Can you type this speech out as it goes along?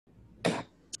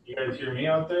You guys hear me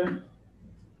out there?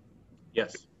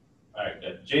 Yes. All right,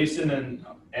 good. Jason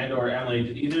and or Emily,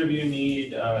 did either of you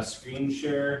need screen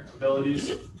share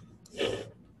abilities?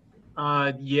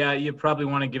 Yeah, you probably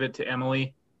want to give it to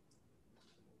Emily.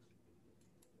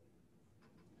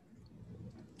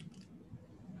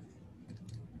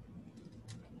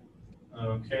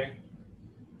 Okay.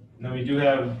 And then we do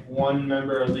have one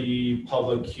member of the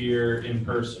public here in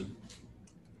person.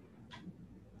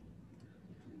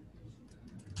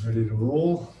 Ready to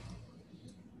roll?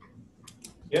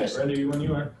 Yes, ready when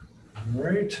you are. All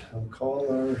right, I'll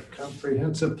call our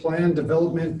Comprehensive Plan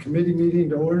Development Committee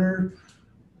meeting to order.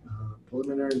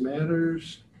 Preliminary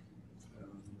matters.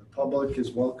 The public is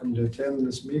welcome to attend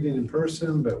this meeting in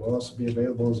person, but will also be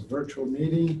available as a virtual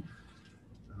meeting.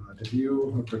 To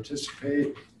view or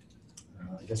participate,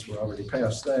 I guess we're already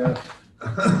past that.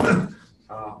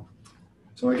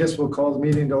 So I guess we'll call the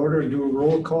meeting to order and do a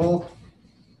roll call.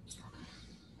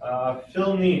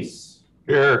 Phil Neese.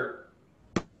 Here.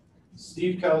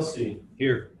 Steve Kelsey.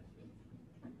 Here.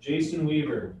 Jason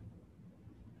Weaver.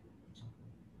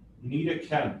 Nita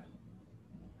Kemp.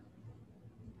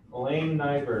 Elaine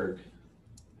Nyberg.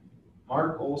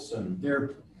 Mark Olson.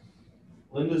 Here.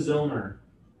 Linda Zilmer.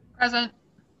 Present.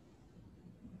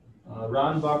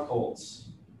 Ron Buckholz.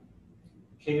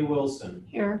 Kay Wilson.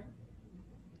 Here.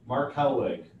 Mark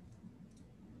Helwig.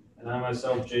 And I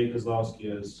myself, Jay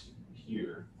Kozlowski, is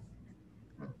here.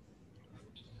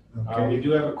 Okay. We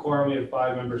do have a quorum. We have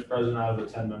 5 members present out of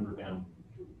the 10-member panel.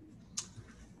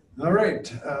 All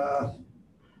right.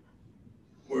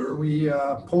 Were we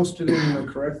posted in the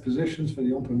correct positions for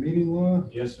the open meeting law?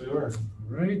 Yes, we were.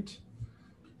 All right.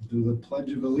 Do the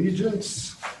Pledge of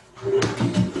Allegiance.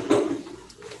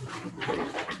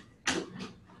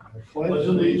 I Pledge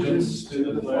allegiance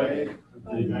to the flag of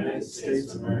the United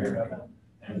States of America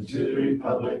and to the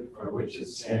republic for which it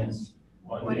stands,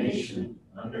 one nation,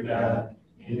 under God,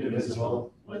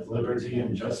 indivisible, with liberty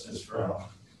and justice for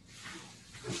all.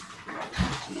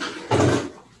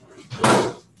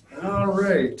 All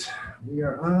right. We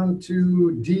are on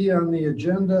to D on the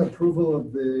agenda, approval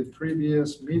of the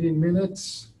previous meeting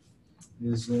minutes.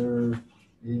 Is there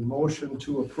a motion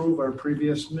to approve our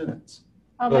previous minutes?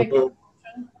 I'll make a All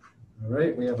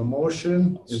right, we have a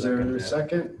motion. Is there a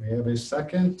second? We have a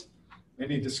second.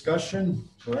 Any discussion,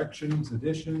 corrections,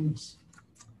 additions?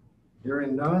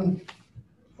 Hearing none.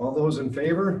 All those in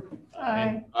favor?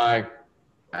 Aye. Aye.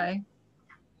 Aye.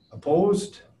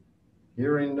 Opposed?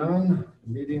 Hearing none.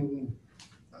 Meeting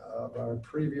of our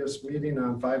previous meeting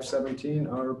on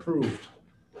 5/17 are approved.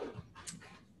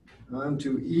 On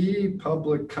to E,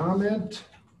 public comment.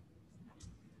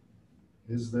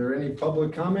 Is there any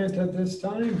public comment at this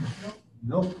time?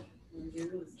 Nope.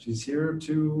 She's here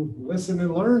to listen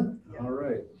and learn? All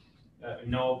right.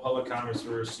 No public comments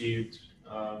were received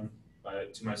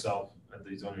to myself at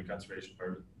the Zoning Conservation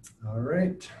Department. All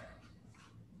right.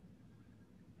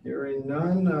 Hearing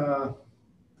none.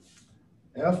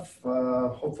 F,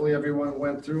 hopefully everyone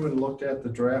went through and looked at the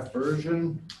draft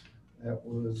version that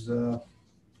was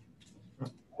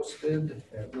posted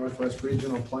at Northwest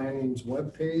Regional Planning's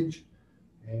webpage.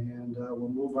 And we'll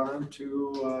move on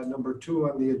to number 2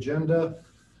 on the agenda,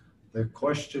 the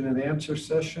question and answer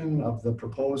session of the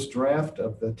proposed draft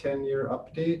of the 10-year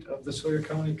update of the Sawyer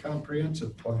County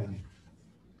Comprehensive Plan.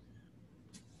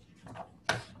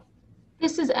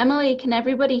 This is Emily. Can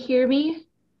everybody hear me?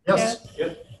 Yes.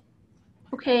 Yep.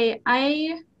 Okay,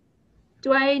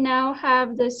 do I now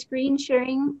have the screen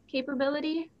sharing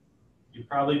capability? You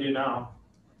probably do now.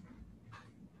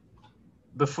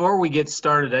 Before we get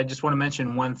started, I just want to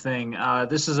mention one thing.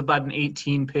 This is about an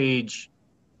 18-page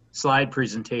slide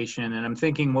presentation, and I'm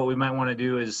thinking what we might want to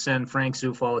do is send Frank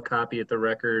Zufall a copy at the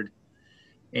record,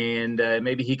 and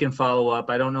maybe he can follow up.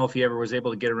 I don't know if he ever was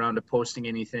able to get around to posting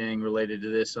anything related to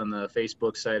this on the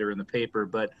Facebook site or in the paper,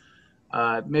 but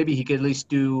maybe he could at least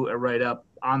do a write-up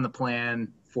on the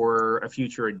plan for a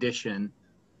future edition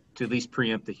to at least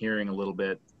preempt the hearing a little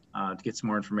bit to get some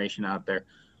more information out there.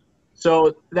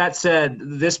 So that said,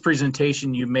 this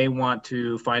presentation you may want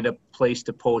to find a place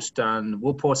to post on.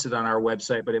 We'll post it on our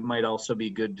website, but it might also be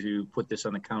good to put this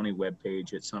on the county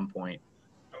webpage at some point.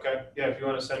 Okay. Yeah, if you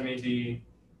want to send me the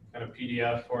kind of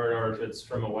PDF for it, or if it's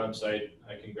from a website,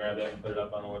 I can grab that and put it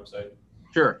up on the website.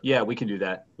 Sure. Yeah, we can do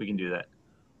that. We can do that.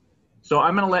 So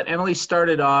I'm going to let Emily start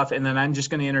it off, and then I'm just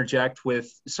going to interject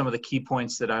with some of the key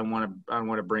points that I want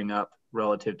to bring up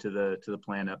relative to the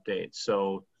plan update.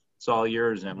 So it's all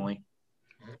yours, Emily.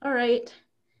 All right.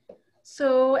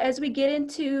 So as we get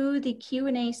into the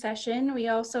Q&A session, we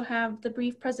also have the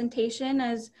brief presentation,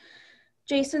 as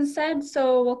Jason said.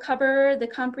 So we'll cover the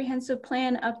comprehensive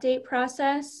plan update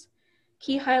process,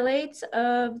 key highlights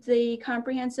of the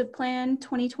Comprehensive Plan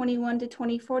 2021 to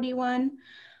 2041,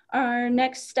 our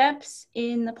next steps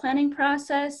in the planning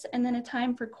process, and then a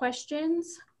time for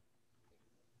questions.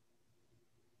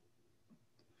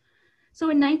 So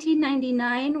in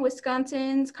 1999,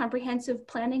 Wisconsin's Comprehensive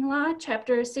Planning Law,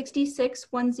 Chapter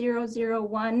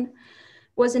 661001,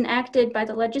 was enacted by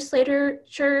the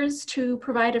legislatures to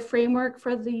provide a framework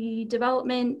for the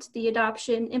development, the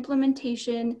adoption,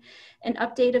 implementation, and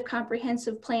update of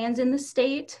comprehensive plans in the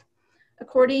state.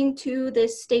 According to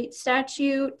this state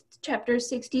statute, Chapter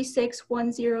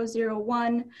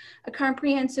 661001, a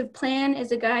comprehensive plan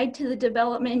is a guide to the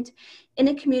development in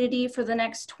a community for the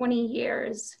next 20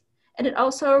 years. And it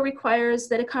also requires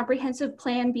that a comprehensive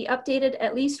plan be updated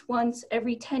at least once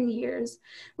every 10 years,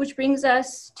 which brings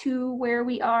us to where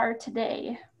we are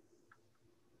today.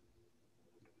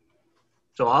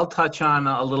 So I'll touch on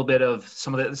a little bit of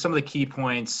some of the key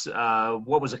points,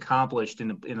 what was accomplished in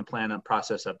the plan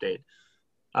process update.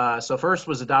 So first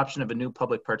was adoption of a new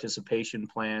public participation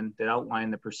plan that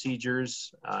outlined the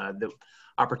procedures, the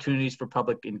opportunities for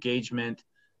public engagement,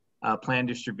 plan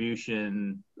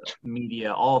distribution,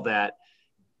 media, all of that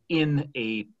in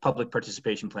a public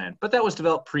participation plan. But that was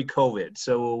developed pre-COVID,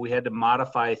 so we had to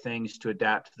modify things to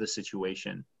adapt to the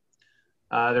situation.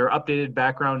 There are updated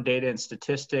background data and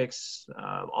statistics.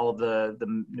 All of the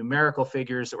numerical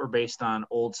figures that were based on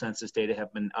old census data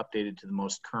have been updated to the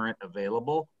most current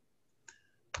available.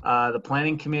 The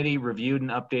Planning Committee reviewed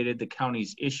and updated the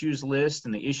county's issues list,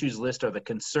 and the issues list are the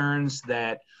concerns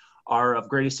that are of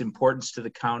greatest importance to the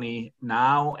county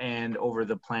now and over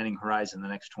the planning horizon the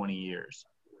next 20 years.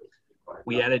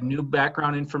 We added new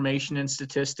background information and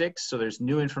statistics, so there's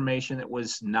new information that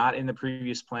was not in the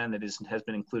previous plan that has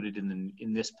been included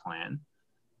in this plan.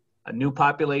 A new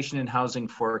population and housing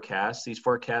forecast. These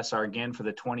forecasts are again for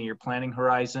the 20-year planning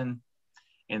horizon,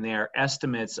 and they are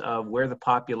estimates of where the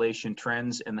population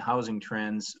trends and the housing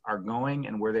trends are going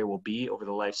and where they will be over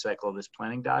the life cycle of this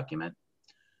planning document.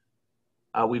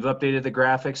 We've updated the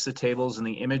graphics, the tables, and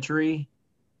the imagery.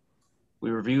 We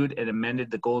reviewed and amended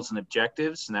the goals and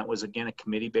objectives, and that was, again, a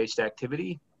committee-based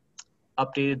activity.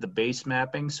 Updated the base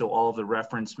mapping, so all of the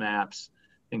reference maps,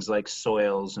 things like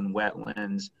soils and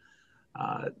wetlands,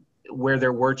 where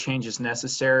there were changes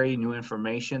necessary, new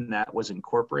information, that was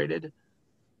incorporated.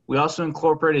 We also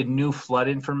incorporated new flood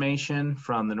information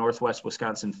from the Northwest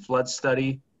Wisconsin Flood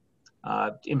Study,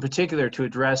 in particular to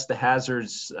address the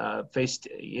hazards faced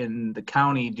in the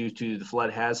county due to the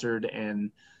flood hazard,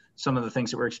 and some of the things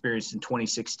that were experienced in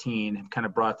 2016 have kind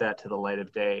of brought that to the light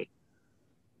of day.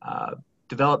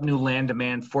 Developed new land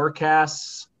demand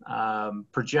forecasts,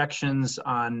 projections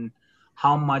on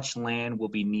how much land will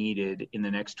be needed in the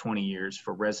next 20 years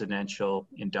for residential,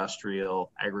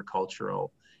 industrial,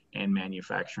 agricultural, and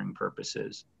manufacturing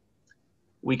purposes.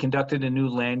 We conducted a new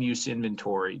land use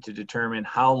inventory to determine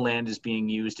how land is being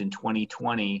used in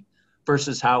 2020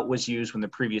 versus how it was used when the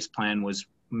previous plan was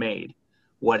made.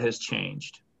 What has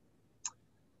changed?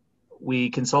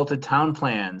 We consulted town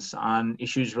plans on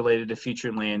issues related to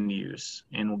future land use,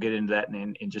 and we'll get into that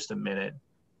in just a minute.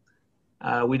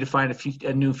 We defined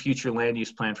a new future land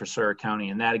use plan for Sawyer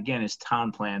County, and that again is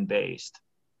town plan based.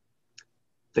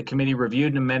 The committee reviewed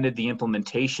and amended the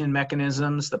implementation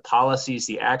mechanisms, the policies,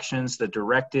 the actions, the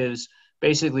directives,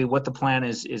 basically what the plan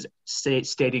is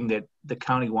stating that the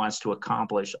county wants to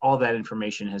accomplish. All that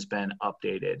information has been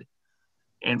updated.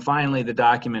 And finally, the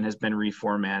document has been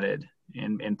reformatted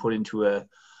and put into a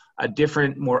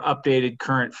different, more updated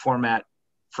current format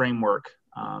framework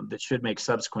that should make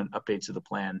subsequent updates of the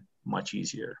plan much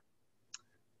easier.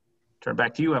 Turn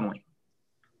back to you, Emily.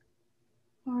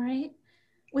 All right.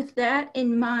 With that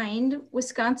in mind,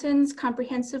 Wisconsin's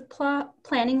comprehensive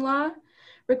planning law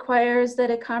requires that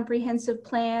a comprehensive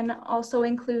plan also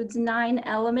includes 9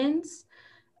 elements,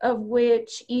 of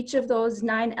which each of those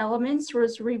 9 elements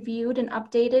was reviewed and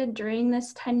updated during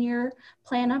this 10-year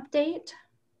plan update.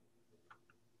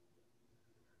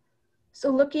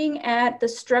 So looking at the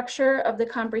structure of the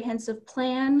comprehensive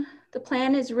plan, the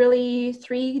plan is really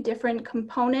 3 different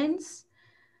components.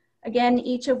 Again,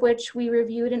 each of which we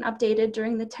reviewed and updated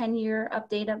during the 10-year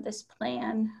update of this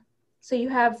plan. So you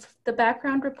have the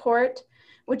background report,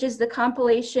 which is the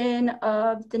compilation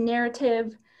of the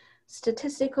narrative,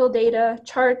 statistical data,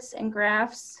 charts, and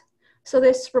graphs. So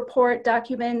this report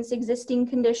documents existing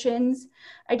conditions,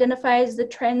 identifies the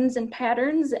trends and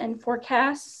patterns and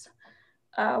forecasts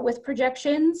with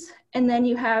projections. And then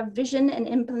you have vision and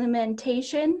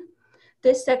implementation.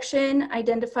 This section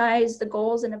identifies the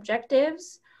goals and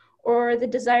objectives, or the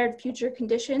desired future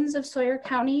conditions of Sawyer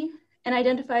County, and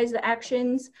identifies the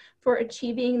actions for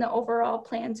achieving the overall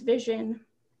plan's vision.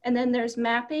 And then there's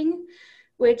mapping,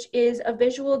 which is a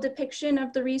visual depiction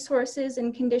of the resources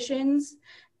and conditions.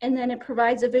 And then it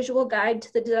provides a visual guide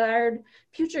to the desired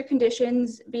future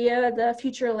conditions via the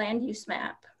future land use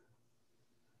map.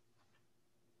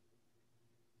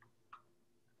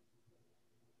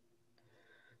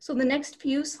 So the next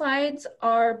few slides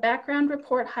are background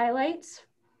report highlights,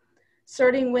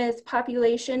 starting with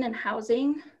population and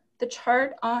housing. The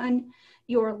chart on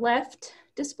your left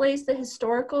displays the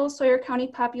historical Sawyer County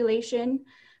population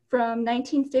from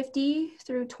 1950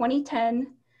 through 2010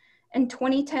 and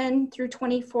 2010 through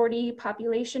 2040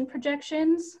 population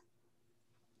projections.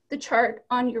 The chart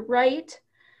on your right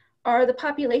are the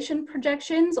population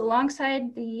projections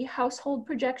alongside the household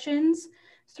projections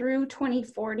through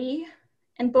 2040.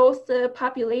 And both the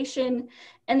population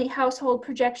and the household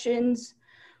projections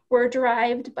were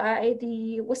derived by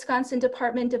the Wisconsin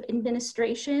Department of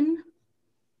Administration.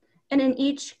 And in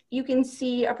each, you can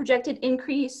see a projected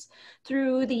increase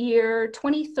through the year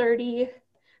 2030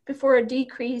 before a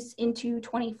decrease into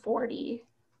 2040.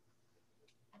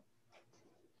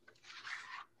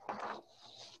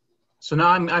 So now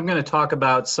I'm going to talk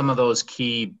about some of those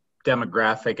key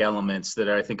demographic elements that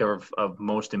I think are of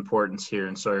most importance here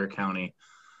in Sawyer County.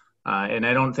 And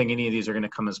I don't think any of these are going to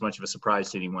come as much of a surprise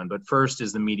to anyone, but first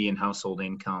is the median household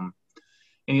income.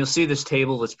 And you'll see this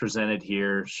table that's presented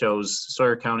here shows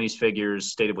Sawyer County's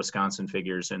figures, state of Wisconsin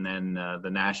figures, and then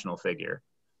the national figure.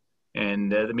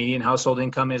 And the median household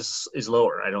income is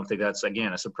lower. I don't think that's,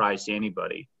 again, a surprise to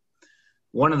anybody.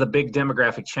 One of the big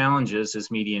demographic challenges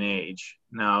is median age.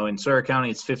 Now in Sawyer County,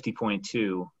 it's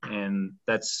 50.2, and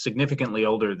that's significantly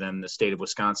older than the state of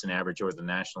Wisconsin average or the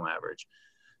national average.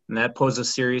 And that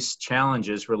poses serious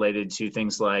challenges related to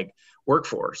things like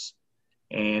workforce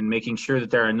and making sure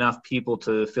that there are enough people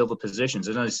to fill the positions.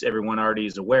 And as everyone already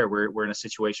is aware, we're in a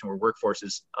situation where workforce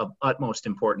is of utmost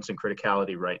importance and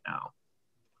criticality right now.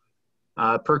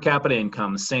 Per capita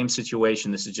income, same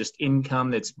situation. This is just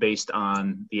income that's based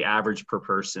on the average per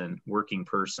person, working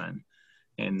person.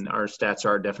 And our stats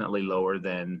are definitely lower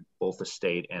than both the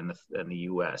state and the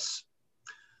US.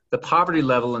 The poverty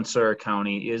level in Sawyer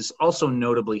County is also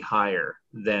notably higher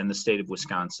than the state of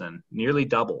Wisconsin, nearly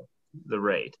double the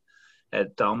rate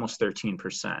at almost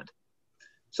 13%.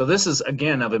 So this is,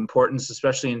 again, of importance,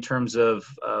 especially in terms of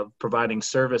providing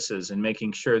services and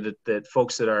making sure that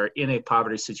folks that are in a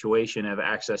poverty situation have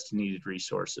access to needed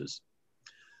resources.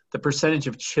 The percentage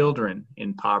of children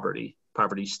in poverty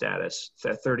status,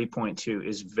 at 30.2,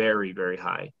 is very, very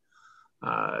high.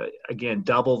 Again,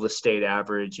 double the state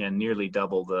average and nearly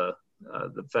double the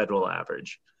federal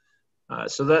average.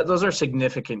 So those are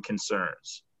significant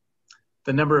concerns.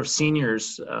 The number of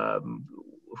seniors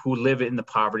who live in the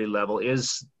poverty level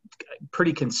is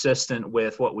pretty consistent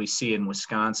with what we see in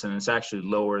Wisconsin. It's actually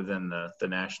lower than the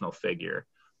national figure.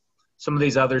 Some of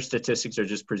these other statistics are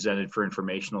just presented for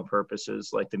informational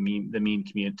purposes, like the mean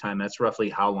commute time. That's roughly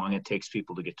how long it takes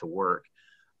people to get to work.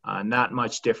 Not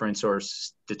much difference or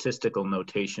statistical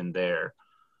notation there.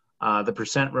 The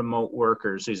percent remote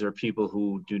workers, these are people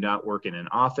who do not work in an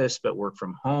office but work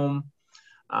from home.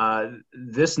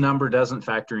 This number doesn't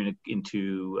factor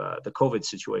into the COVID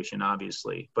situation,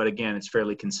 obviously, but again, it's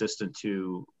fairly consistent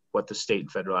to what the state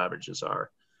and federal averages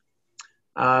are.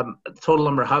 Total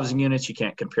number of housing units, you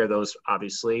can't compare those,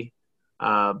 obviously,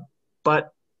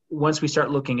 but once we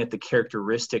start looking at the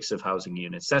characteristics of housing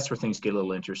units, that's where things get a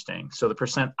little interesting. So the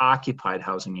percent occupied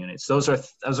housing units, those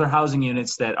are housing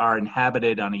units that are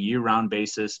inhabited on a year-round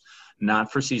basis, not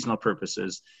for seasonal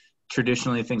purposes.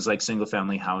 Traditionally, things like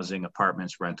single-family housing,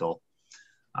 apartments, rental,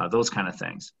 those kind of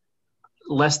things.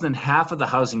 Less than half of the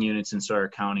housing units in Sawyer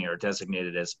County are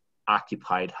designated as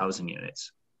occupied housing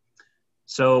units.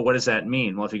 So what does that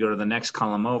mean? Well, if you go to the next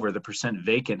column over, the percent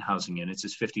vacant housing units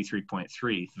is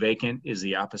 53.3. Vacant is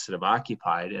the opposite of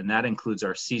occupied, and that includes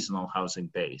our seasonal housing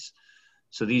base.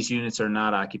 So these units are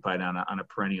not occupied on a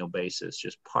perennial basis,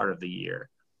 just part of the year.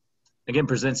 Again,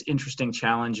 presents interesting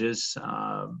challenges.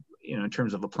 In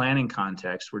terms of a planning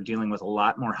context, we're dealing with a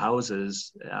lot more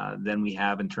houses than we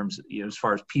have in terms of, as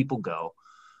far as people go,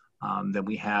 than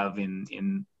we have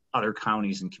in other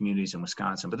counties and communities in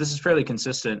Wisconsin. But this is fairly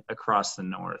consistent across the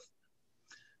north.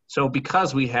 So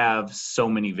because we have so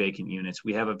many vacant units,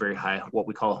 we have a very high, what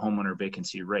we call a homeowner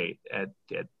vacancy rate at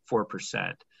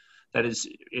 4%. That is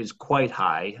quite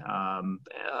high,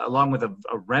 along with a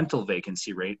rental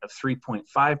vacancy rate of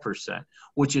 3.5%,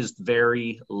 which is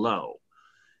very low.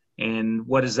 And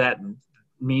what does that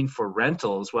mean for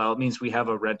rentals? Well, it means we have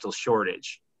a rental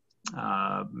shortage.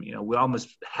 We almost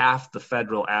half the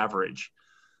federal average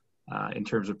in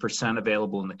terms of percent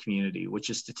available in the community, which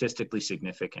is statistically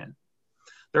significant.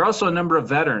 There are also a number of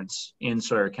veterans in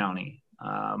Sawyer County,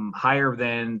 higher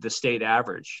than the state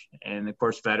average. And of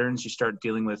course, veterans, you start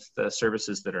dealing with the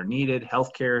services that are needed,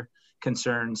 healthcare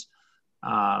concerns,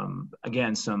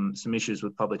 again, some issues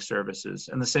with public services,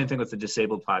 and the same thing with the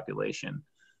disabled population.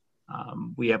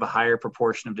 We have a higher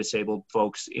proportion of disabled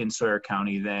folks in Sawyer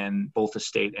County than both the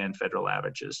state and federal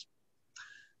averages.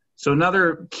 So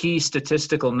another key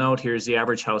statistical note here is the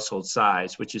average household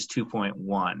size, which is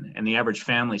 2.1, and the average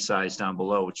family size down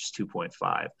below, which is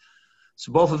 2.5.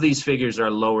 So both of these figures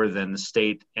are lower than the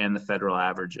state and the federal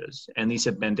averages, and these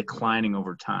have been declining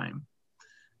over time.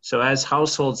 So as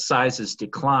household sizes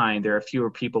decline, there are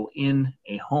fewer people in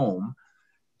a home,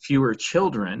 fewer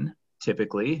children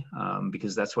typically,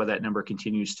 because that's why that number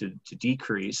continues to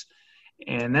decrease.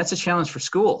 And that's a challenge for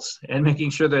schools, and making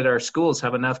sure that our schools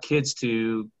have enough kids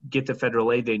to get the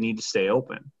federal aid they need to stay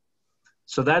open.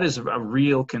 So that is a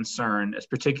real concern, as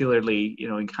particularly,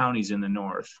 in counties in the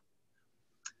north.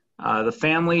 The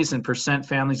families and percent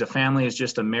families, a family is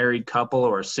just a married couple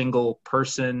or a single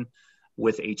person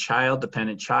with a child,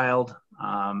 dependent child.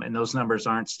 And those numbers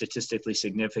aren't statistically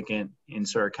significant in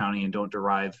Sawyer County and don't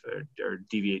derive or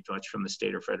deviate much from the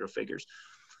state or federal figures.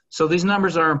 So these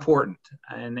numbers are important.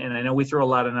 And I know we throw a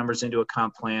lot of numbers into a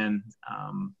comp plan,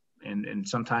 and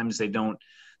sometimes they're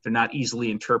not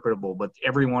easily interpretable, but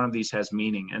every one of these has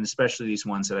meaning, and especially these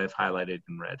ones that I've highlighted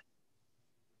in red.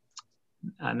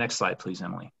 Next slide, please,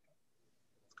 Emily.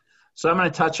 So I'm going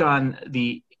to touch on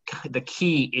the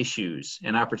key issues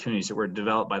and opportunities that were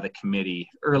developed by the committee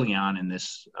early on in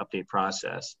this update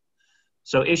process.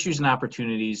 So issues and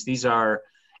opportunities, these are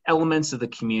elements of the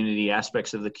community,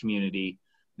 aspects of the community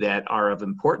that are of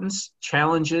importance,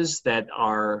 challenges that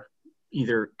are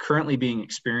either currently being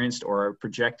experienced or are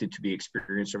projected to be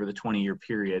experienced over the 20-year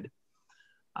period,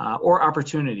 or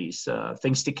opportunities,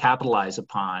 things to capitalize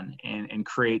upon and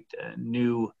create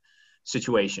new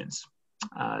situations.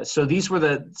 So these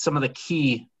were some of the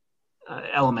key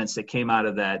elements that came out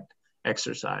of that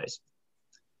exercise.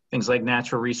 Things like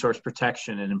natural resource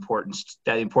protection and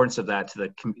the importance of that to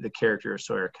the character of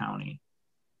Sawyer County.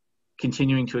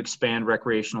 Continuing to expand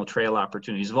recreational trail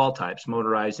opportunities of all types,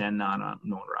 motorized and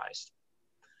non-motorized.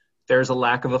 There's a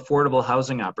lack of affordable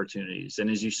housing opportunities. And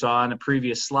as you saw on a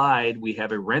previous slide, we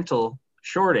have a rental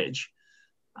shortage.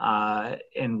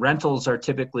 And rentals are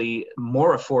typically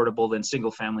more affordable than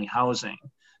single family housing.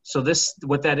 So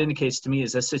what that indicates to me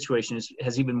is this situation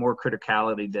has even more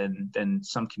criticality than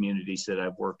some communities that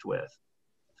I've worked with.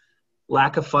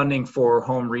 Lack of funding for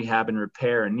home rehab and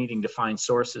repair, and needing to find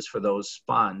sources for those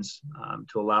funds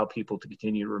to allow people to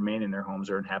continue to remain in their homes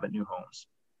or inhabit new homes.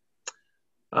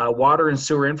 Water and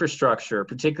sewer infrastructure,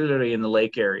 particularly in the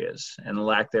lake areas, and the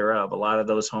lack thereof. A lot of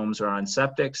those homes are on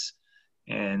septics,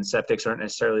 and septics aren't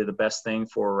necessarily the best thing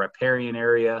for a riparian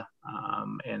area.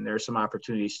 And there are some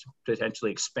opportunities to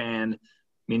potentially expand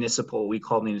we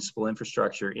call municipal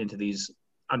infrastructure into these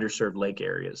underserved lake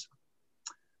areas.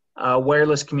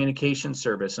 Wireless communication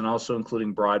service, and also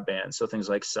including broadband, so things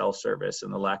like cell service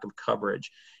and the lack of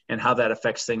coverage, and how that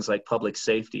affects things like public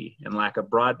safety and lack of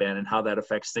broadband, and how that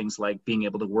affects things like being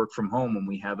able to work from home when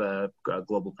we have a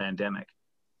global pandemic.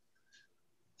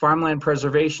 Farmland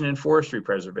preservation and forestry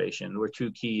preservation were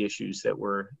two key issues that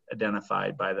were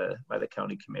identified by the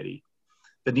county committee.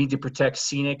 The need to protect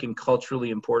scenic and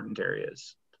culturally important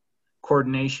areas.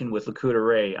 Coordination with Lakota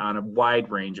Ray on a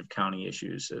wide range of county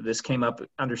issues. This came up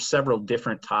under several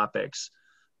different topics,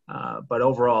 but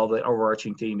overall the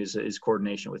overarching theme is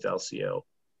coordination with LCO.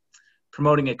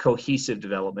 Promoting a cohesive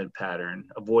development pattern,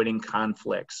 avoiding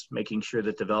conflicts, making sure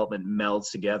that development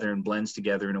melds together and blends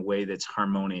together in a way that's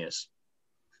harmonious.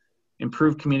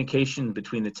 Improved communication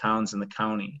between the towns and the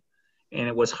county. And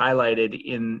it was highlighted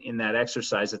in that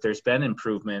exercise that there's been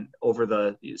improvement over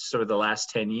the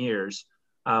last 10 years.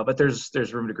 But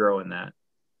there's room to grow in that.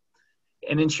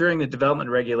 And ensuring that development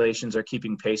regulations are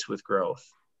keeping pace with growth.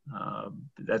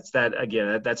 That's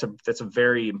a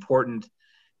very important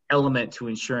element to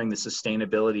ensuring the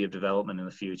sustainability of development in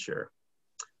the future.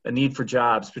 A need for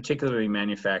jobs, particularly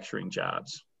manufacturing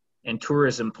jobs, and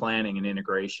tourism planning and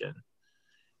integration.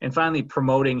 And finally,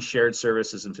 promoting shared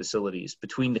services and facilities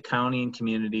between the county and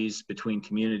communities, between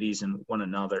communities and one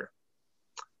another.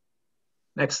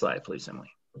 Next slide, please,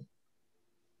 Emily.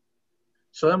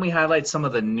 So then we highlight some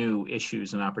of the new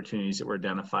issues and opportunities that were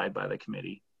identified by the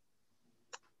committee.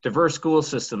 Diverse school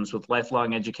systems with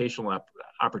lifelong educational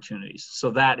opportunities. So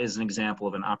that is an example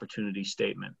of an opportunity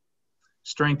statement.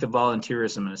 Strength of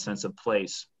volunteerism and a sense of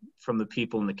place from the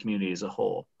people in the community as a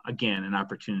whole. Again, an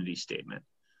opportunity statement.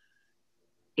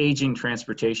 Aging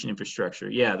transportation infrastructure.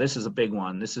 Yeah, this is a big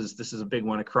one. This is a big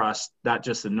one across not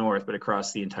just the north, but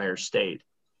across the entire state.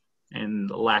 and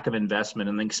the lack of investment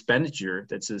and the expenditure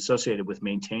that's associated with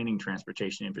maintaining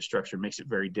transportation infrastructure makes it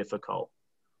very difficult.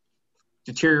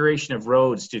 Deterioration of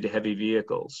roads due to heavy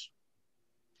vehicles.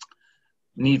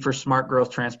 Need for smart growth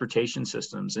transportation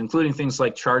systems, including things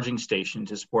like charging stations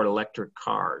to support electric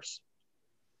cars.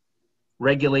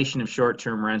 Regulation of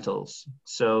short-term rentals.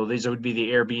 So these would be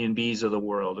the Airbnbs of the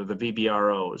world or the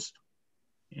VBROs.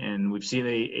 And we've seen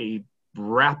a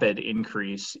rapid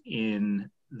increase in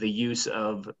the use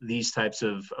of these types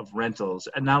of rentals,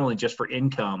 and not only just for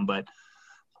income, but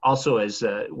also as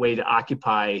a way to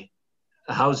occupy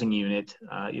a housing unit,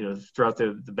 throughout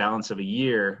the balance of a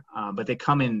year. But they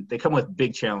come with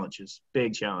big challenges.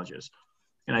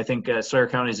 And I think Sawyer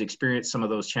County has experienced some of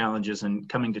those challenges and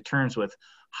coming to terms with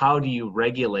how do you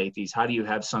regulate these? How do you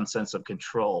have some sense of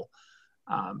control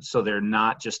so they're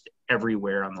not just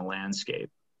everywhere on the landscape?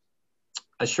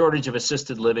 A shortage of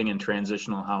assisted living and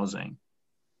transitional housing.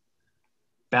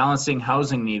 Balancing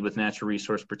housing need with natural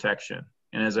resource protection.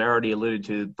 And as I already alluded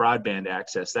to, broadband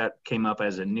access, that came up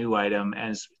as a new item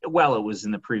as well. It was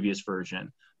in the previous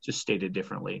version, just stated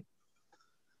differently.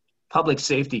 Public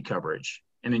safety coverage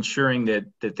and ensuring that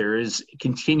there is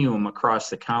continuum across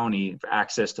the county for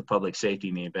access to public safety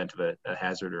in the event of a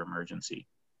hazard or emergency.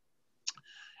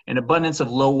 An abundance of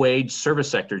low-wage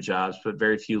service sector jobs, but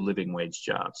very few living wage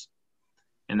jobs.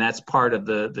 And that's part of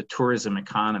the tourism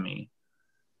economy.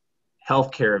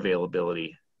 Healthcare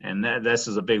availability, and this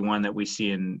is a big one that we see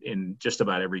in just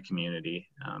about every community.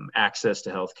 Access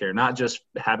to healthcare, not just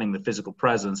having the physical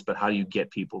presence, but how do you get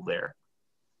people there?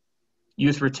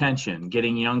 Youth retention,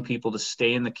 getting young people to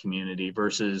stay in the community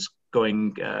versus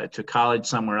going to college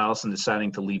somewhere else and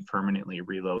deciding to leave permanently or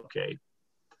relocate.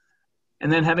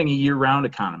 And then having a year-round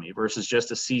economy versus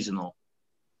just a seasonal.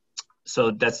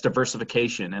 So that's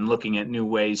diversification and looking at new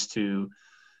ways to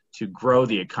grow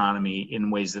the economy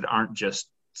in ways that aren't just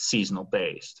seasonal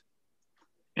based.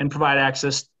 And provide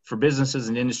access for businesses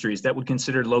and industries that would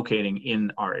consider locating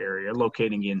in our area,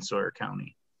 locating in Sawyer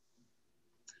County.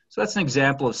 So that's an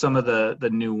example of some of the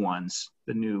new ones,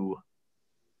 the new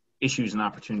issues and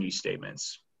opportunity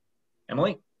statements.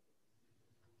 Emily?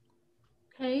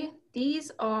 Okay,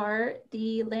 these are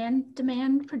the land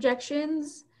demand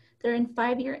projections. They're in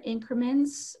 5-year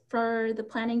increments for the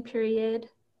planning period.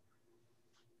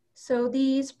 So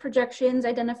these projections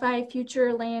identify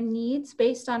future land needs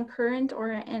based on current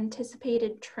or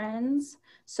anticipated trends.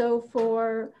 So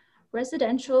for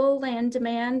residential land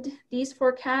demand, these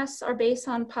forecasts are based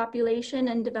on population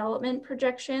and development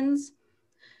projections.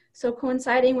 So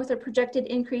coinciding with a projected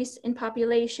increase in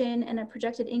population and a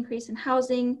projected increase in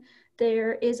housing,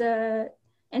 there is a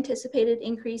anticipated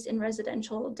increase in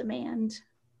residential demand.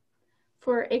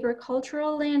 For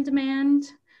agricultural land demand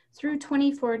through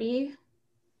 2040,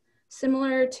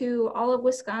 similar to all of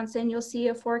Wisconsin, you'll see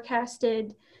a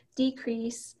forecasted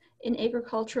decrease in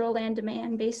agricultural land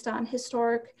demand based on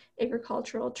historic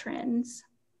agricultural trends.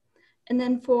 And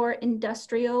then for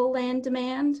industrial land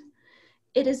demand,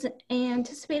 it is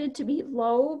anticipated to be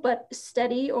low but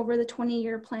steady over the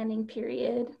 20-year planning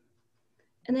period.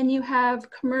 And then you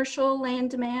have commercial land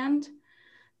demand.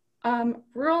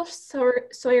 Rural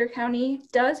Sawyer County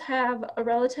does have a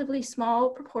relatively small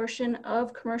proportion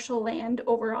of commercial land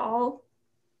overall,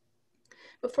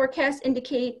 but forecasts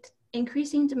indicate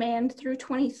increasing demand through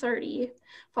 2030,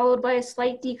 followed by a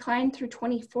slight decline through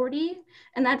 2040,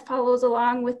 and that follows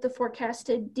along with the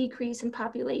forecasted decrease in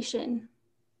population.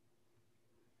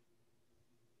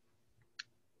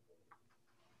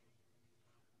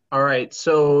 All right,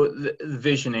 so the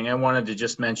visioning, I wanted to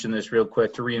just mention this real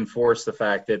quick to reinforce the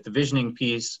fact that the visioning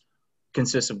piece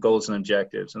consists of goals and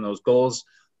objectives. And those goals,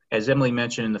 as Emily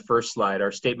mentioned in the first slide,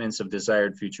 are statements of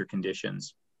desired future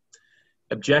conditions.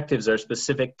 Objectives are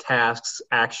specific tasks,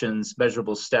 actions,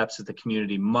 measurable steps that the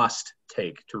community must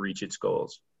take to reach its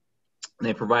goals. And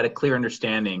they provide a clear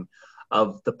understanding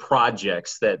of the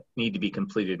projects that need to be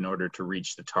completed in order to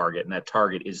reach the target, and that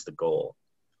target is the goal.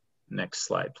 Next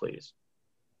slide, please.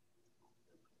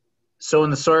 So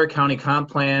in the Sawyer County Comp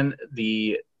Plan,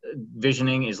 the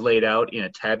visioning is laid out in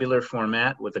a tabular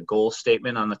format with a goal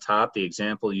statement on the top. The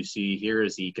example you see here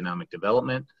is the economic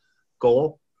development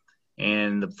goal.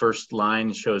 And the first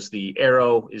line shows the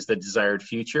arrow is the desired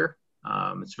future.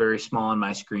 It's very small on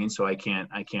my screen, so I can't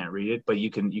read it, but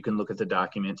you can look at the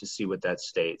document to see what that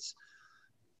states.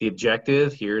 The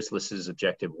objective here is listed as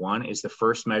objective 1 is the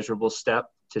first measurable step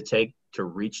to take to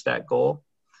reach that goal.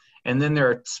 And then there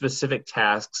are specific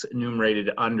tasks enumerated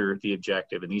under the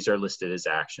objective, and these are listed as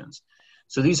actions.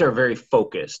 So these are very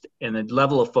focused, and the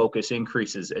level of focus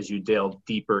increases as you delve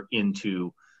deeper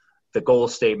into the goal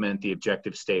statement, the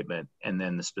objective statement, and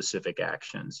then the specific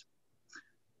actions.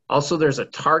 Also, there's a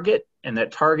target, and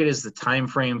that target is the time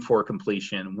frame for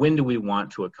completion. When do we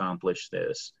want to accomplish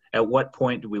this? At what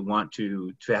point do we want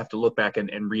to have to look back and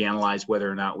reanalyze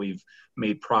whether or not we've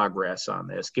made progress on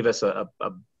this? Give us a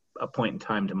point in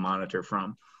time to monitor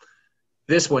from.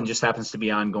 This one just happens to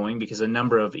be ongoing because a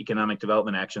number of economic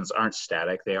development actions aren't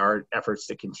static. They are efforts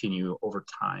that continue over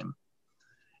time.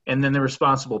 And then the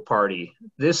responsible party.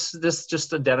 This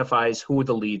just identifies who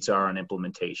the leads are on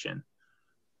implementation.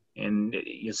 And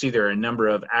you'll see there are a number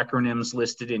of acronyms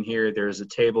listed in here. There's a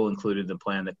table included in the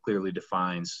plan that clearly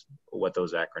defines what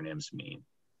those acronyms mean.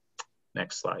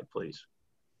 Next slide, please.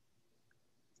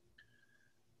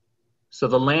 So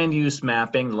the land use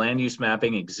mapping,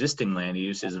 existing land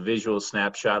use is a visual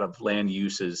snapshot of land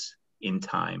uses in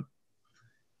time.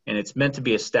 And it's meant to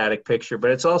be a static picture,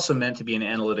 but it's also meant to be an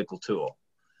analytical tool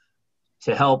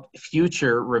to help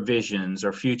future revisions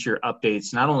or future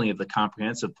updates, not only of the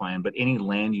comprehensive plan, but any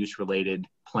land use related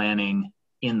planning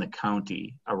in the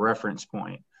county, a reference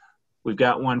point. We've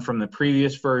got one from the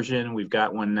previous version, we've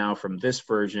got one now from this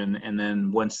version, and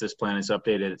then once this plan is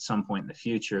updated at some point in the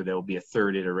future, there will be a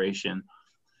third iteration.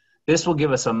 This will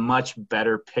give us a much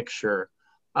better picture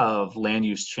of land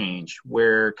use change,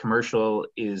 where commercial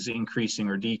is increasing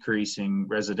or decreasing,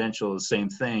 residential is the same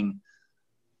thing.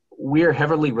 We are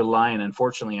heavily reliant,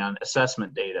 unfortunately, on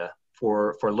assessment data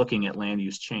for looking at land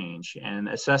use change. And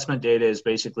assessment data is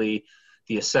basically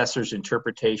the assessor's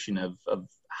interpretation of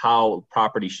how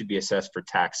property should be assessed for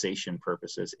taxation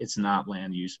purposes. It's not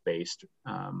land use based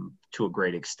to a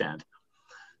great extent.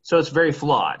 So it's very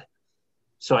flawed.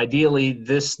 So ideally,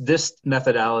 this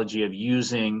methodology of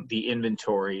using the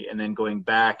inventory and then going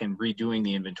back and redoing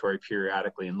the inventory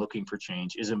periodically and looking for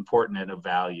change is important and of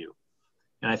value.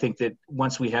 And I think that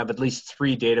once we have at least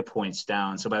 3 data points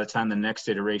down, so by the time the next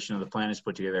iteration of the plan is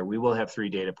put together, we will have 3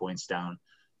 data points down.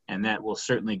 And that will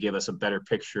certainly give us a better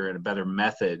picture and a better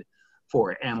method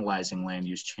for analyzing land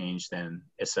use change than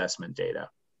assessment data.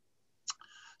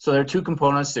 So there are 2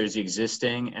 components. There's the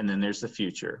existing and then there's the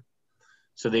future.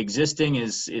 So the existing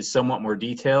is somewhat more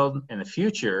detailed, and the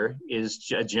future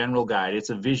is a general guide.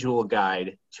 It's a visual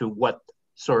guide to what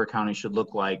Sawyer County should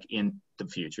look like in the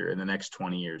future, in the next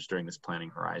 20 years during this planning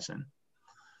horizon.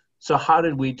 So how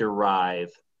did we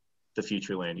derive the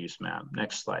future land use map?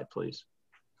 Next slide, please.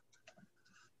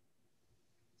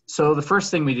 So the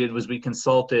first thing we did was we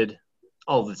consulted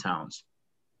all the towns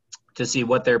to see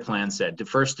what their plan said.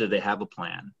 First, did they have a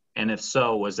plan? And if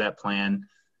so, was that plan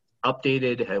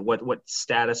updated? What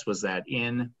status was that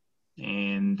in?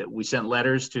 And we sent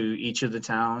letters to each of the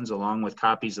towns along with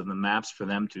copies of the maps for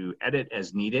them to edit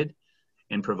as needed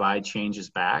and provide changes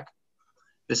back.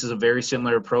 This is a very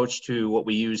similar approach to what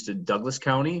we used in Douglas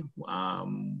County,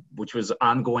 which was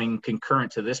ongoing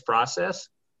concurrent to this process.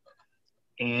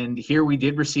 And here we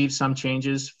did receive some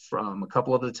changes from a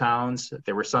couple of the towns.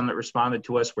 There were some that responded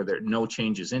to us where there no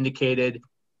changes indicated.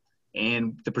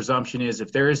 And the presumption is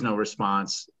if there is no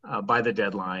response by the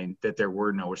deadline, that there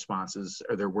were no responses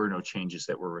or there were no changes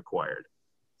that were required.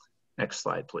 Next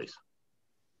slide, please.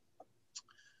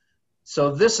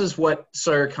 So this is what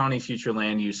Sawyer County future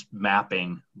land use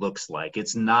mapping looks like.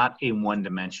 It's not a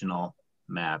one-dimensional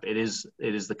map. It is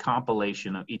the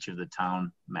compilation of each of the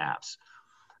town maps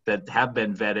that have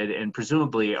been vetted and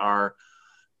presumably are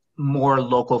more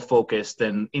local focused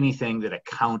than anything that a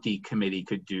county committee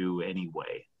could do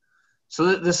anyway.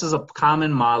 So this is a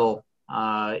common model.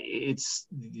 It's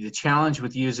the challenge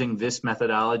with using this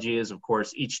methodology is, of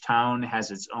course, each town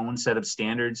has its own set of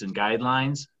standards and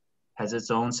guidelines, has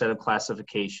its own set of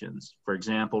classifications. For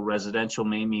example, residential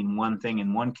may mean one thing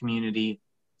in one community.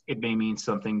 It may mean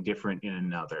something different in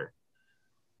another.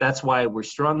 That's why we're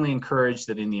strongly encouraged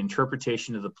that in the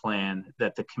interpretation of the plan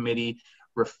that the committee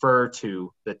refer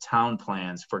to the town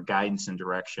plans for guidance and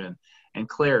direction and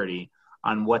clarity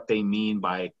on what they mean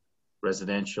by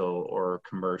residential or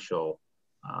commercial,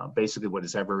 basically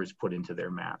whatever is put into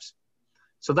their maps.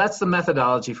 So that's the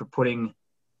methodology for putting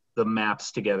the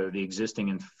maps together, the existing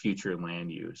and future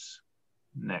land use.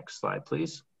 Next slide,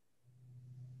 please.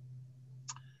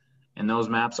 And those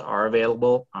maps are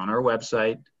available on our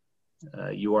website.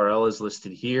 URL is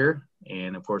listed here.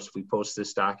 And of course, if we post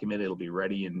this document, it'll be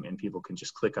ready and people can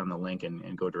just click on the link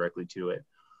and go directly to it.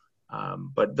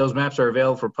 But those maps are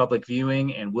available for public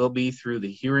viewing and will be through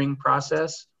the hearing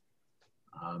process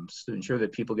to ensure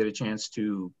that people get a chance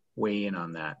to weigh in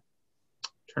on that.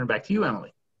 Turn it back to you,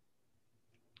 Emily.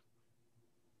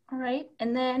 All right,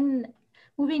 and then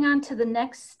moving on to the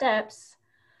next steps.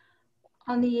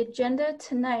 On the agenda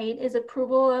tonight is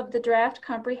approval of the draft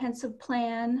comprehensive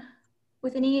plan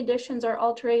with any additions or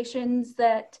alterations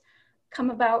that come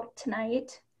about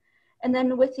tonight. And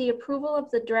then with the approval of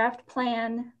the draft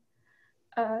plan,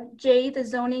 Jay, the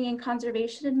zoning and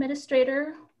conservation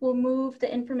administrator, will move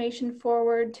the information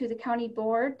forward to the county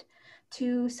board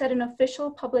to set an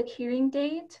official public hearing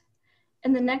date.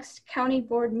 And the next county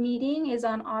board meeting is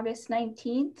on August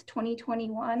 19th,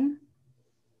 2021.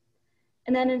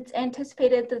 And then it's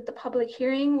anticipated that the public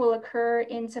hearing will occur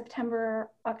in September,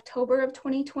 October of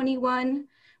 2021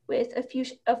 with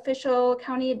official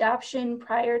county adoption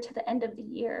prior to the end of the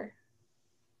year.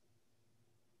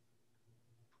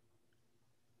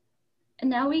 And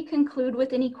now we conclude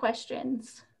with any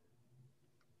questions.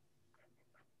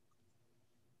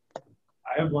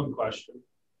 I have one question.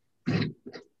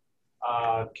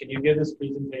 Can you give this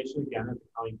presentation again at the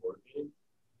county board meeting?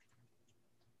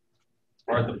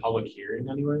 Or at the public hearing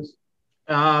anyways?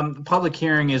 The public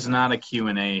hearing is not a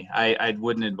Q&A. I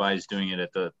wouldn't advise doing it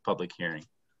at the public hearing.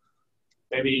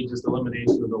 Maybe just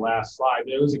elimination of the last slide.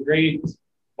 It was a great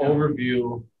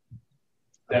overview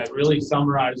that really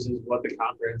summarizes what the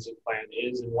comprehensive plan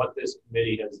is and what this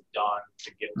committee has done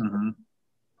to get to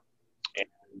it.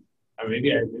 And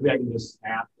maybe I can just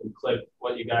snap and clip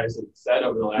what you guys have said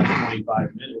over the last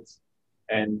 25 minutes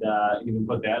and even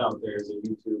put that out there as a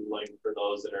YouTube link for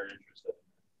those that are interested.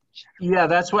 Yeah,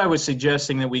 that's why I was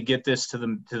suggesting that we get this to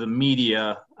the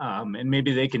media, and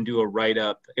maybe they can do a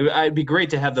write-up. It'd be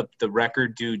great to have the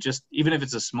record do just, even if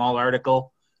it's a small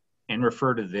article, and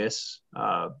refer to this,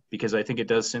 because I think it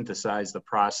does synthesize the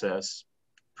process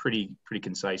pretty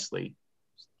concisely.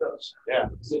 Yeah,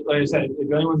 like I said,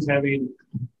 if anyone's having,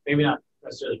 maybe not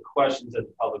necessarily questions at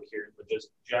the public hearing, but just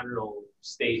general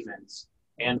statements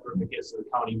and for the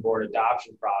county board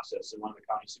adoption process, and one of the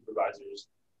county supervisors,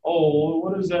 oh,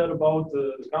 what is that about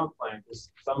the comp plan?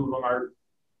 Because some of them are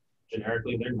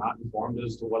generically, they're not informed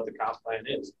as to what the comp plan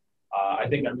is. I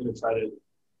think I'm going to try to,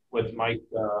 with Mike,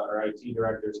 our IT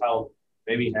director's help,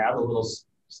 maybe have a little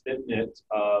snippet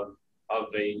of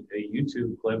a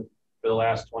YouTube clip for the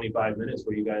last 25 minutes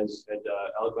where you guys had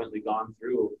eloquently gone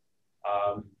through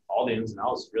all the ins and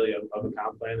outs really of the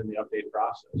comp plan and the update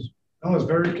process. That was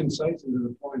very concise and to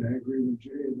the point. I agree with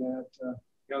Jay that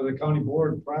the county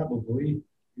board probably,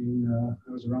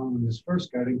 I was around when this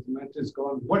first got implemented, is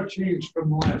going, what changed from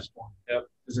the last one? Yep.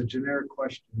 Is a generic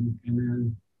question. And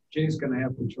then Jay's going to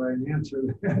have to try and answer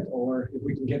that, or if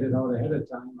we can get it out ahead of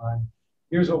time on,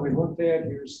 here's what we looked at,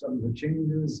 here's some of the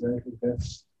changes. I think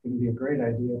that's going to be a great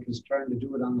idea, because trying to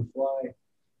do it on the fly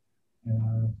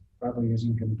probably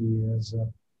isn't going to be as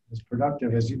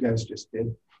productive as you guys just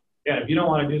did. Yeah, if you don't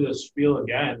want to do this spiel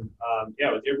again,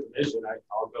 with your permission,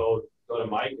 I'll go to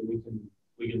Mike and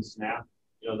we can snap,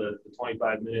 the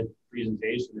 25-minute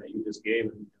presentation that you just gave,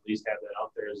 and at least have that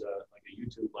out there as a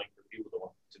YouTube link for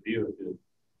people to view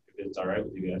if it's all right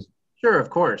with you guys. Sure, of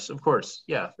course.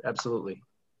 Yeah, absolutely.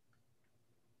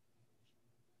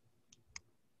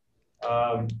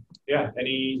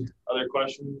 Any other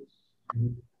questions?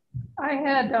 I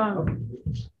had,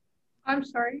 I'm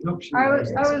sorry. Nope, I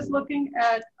was looking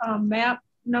at map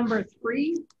number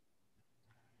 3,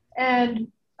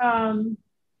 and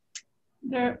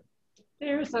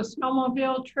there's a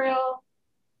snowmobile trail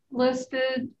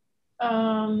listed.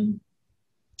 Well,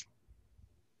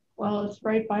 it's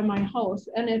right by my house,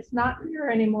 and it's not here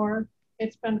anymore.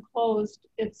 It's been closed.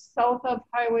 It's south of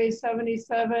Highway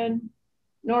 77,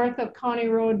 north of County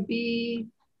Road B.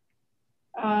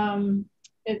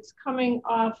 It's coming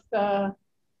off the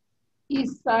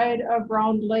east side of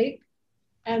Round Lake,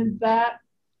 and that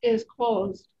is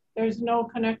closed. There's no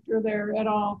connector there at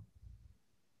all.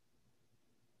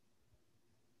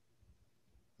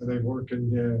 Are they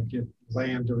working to get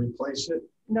land to replace it?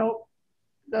 Nope.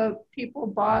 The people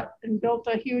bought and built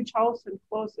a huge house and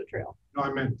closed the trail. No,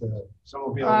 I meant the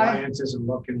Snowmobile Alliance isn't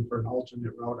looking for an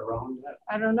alternate route around that.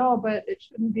 I don't know, but it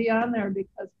shouldn't be on there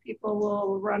because people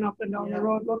will run up and down the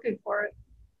road looking for it.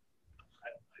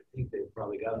 I think they've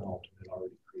probably got an alternate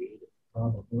already created.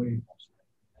 Probably.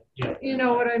 Yeah. You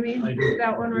know what I mean? I do.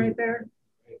 That one right there.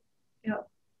 Yeah,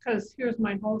 because here's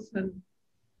my house and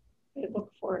they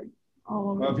look for it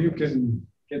all over. Well, if you can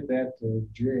get that to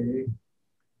Jay.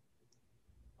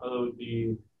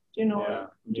 Do Do you know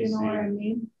what I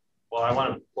mean? Well, I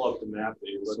want to pull up the map that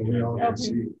you're So looking we at. all can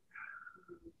see.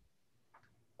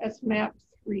 That's map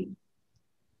 3.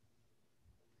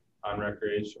 On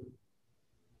recreation.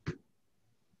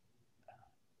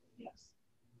 Yes.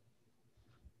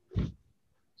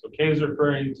 So Kay is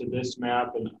referring to this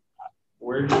map, and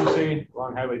where did you say?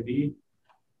 Along Highway B?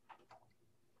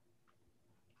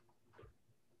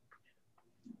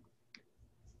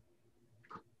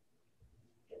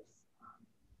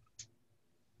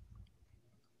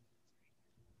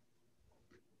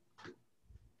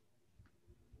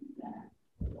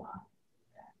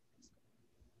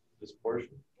 this portion?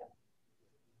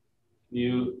 Can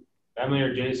you, Emily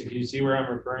or Jason, can you see where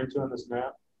I'm referring to on this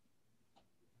map?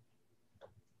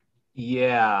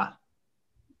 Yeah.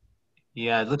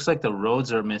 Yeah, it looks like the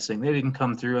roads are missing. They didn't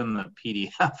come through in the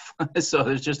PDF. So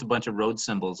there's just a bunch of road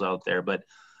symbols out there. But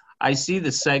I see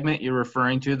the segment you're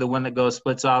referring to, the one that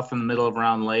splits off from the middle of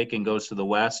Round Lake and goes to the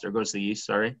west, or goes to the east,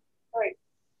 sorry. Right.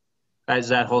 Is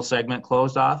that whole segment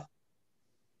closed off?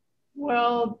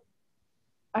 Well,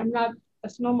 I'm not a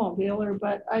snowmobiler,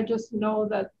 but I just know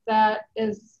that that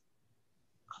is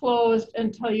closed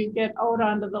until you get out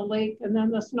onto the lake, and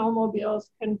then the snowmobiles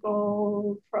can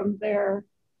go from there.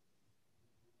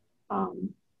 I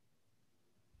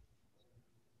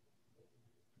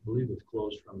believe it's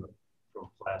closed from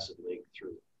Placid Lake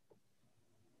through.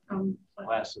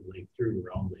 Placid Lake through to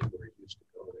Round Lake where it used to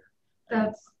go there.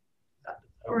 That's I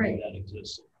don't right. know that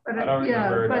exists. But I don't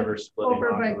remember it but ever splitting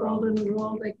over off by around. Golden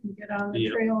Rule, they can get on the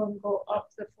Yeah. trail and go up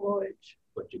the flowage.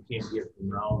 But you can't get from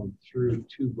Round through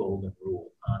to Golden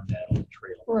Rule on that old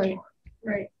trail. that's Right. on.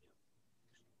 Right.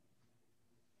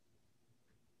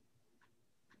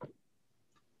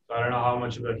 So I don't know how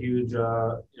much of a huge,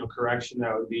 correction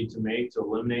that would be to make to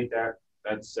eliminate that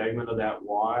segment of that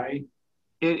Y.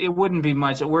 It wouldn't be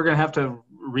much. We're going to have to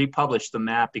republish the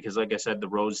map because, like I said, the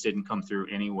roads didn't come through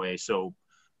anyway. So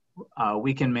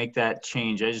we can make that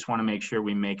change. I just want to make sure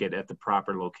we make it at the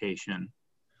proper location.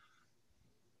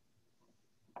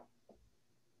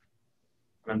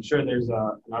 I'm sure there's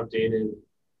an updated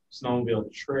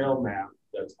snowmobile trail map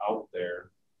that's out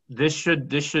there. This should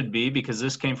be, because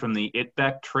this came from the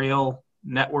ITBEC trail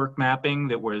network mapping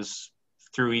that was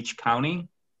through each county.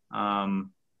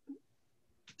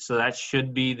 So that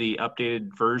should be the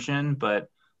updated version, but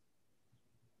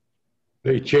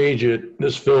They change it,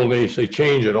 this Phil Nace, they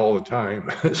change it all the time.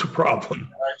 It's a problem.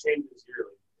 That changes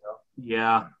yearly.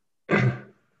 yeah.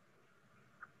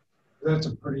 That's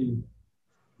a pretty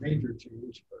major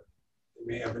change, but they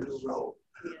may have a new road.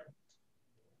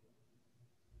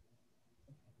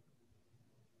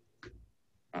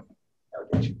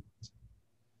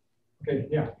 Okay,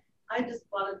 yeah. I just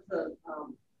wanted to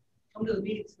come to the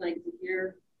meeting tonight to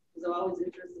hear, because I'm always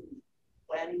interested in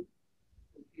planning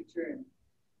the future and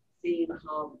seeing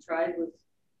how the tribe was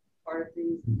part of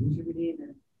things, contributing,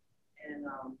 and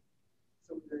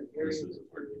some of the areas that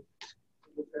we're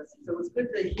addressing. So it's good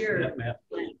to hear. That map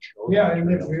doesn't show Yeah, that.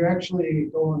 and if you actually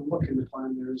go and look in the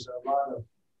plan, there's a lot of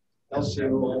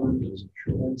LCO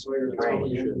and Sawyer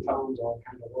County and towns all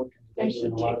kind of working They together. should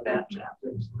in a lot take of that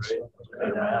objectives and Right. stuff.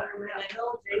 And I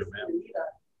know Jason and Anita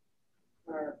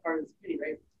are part of this committee,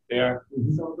 right? They are.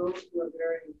 So those who are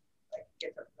very, I can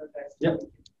get up to that. Yep.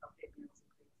 Update me on some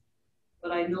things.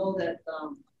 But I know that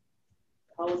the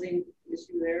housing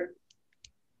issue there,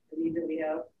 the need that we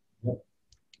have. Yep.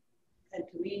 And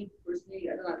to me personally,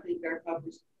 I do not think our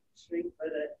population shrink by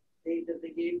the date that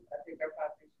they gave. I think our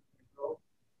population can grow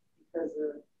because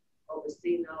of what we're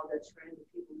seeing now, that trend of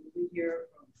people moving here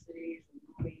from cities and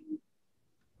moving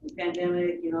from the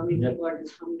pandemic. You know, I mean, Yep. people are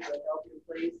just coming to a healthier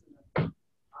place and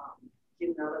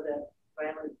getting out of that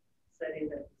violent setting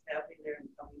that is happening there and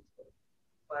coming to a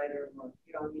quieter, more,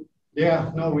 you know what I mean?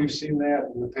 Yeah, no, we've seen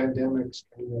that, and the pandemic's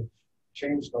kind of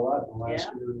changed a lot in the last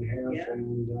Yeah. year and a half.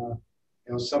 Yeah.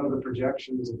 And some of the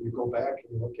projections, if you go back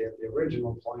and look at the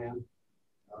original plan,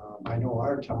 I know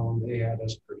our town, they had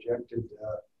us projected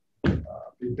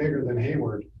be bigger than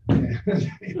Hayward.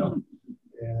 You know,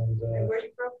 and Where are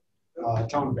you from?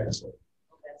 town of Bassett.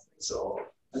 Oh, that's nice. So,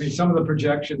 I mean, some of the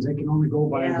projections, they can only go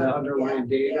by Yeah, the underlying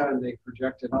data, yeah. and they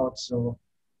project it out. So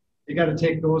you got to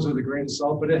take those with a grain of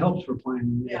salt, but it helps for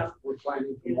planning. Yeah. We're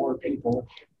planning for Yeah. more people.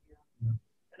 Yeah.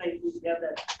 And I think we have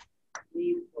that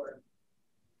need for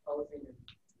housing.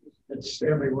 It's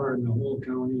everywhere in the whole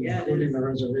county, Yeah, it including is. the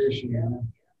reservation. Yeah.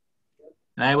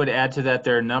 And I would add to that,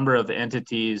 there are a number of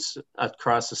entities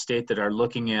across the state that are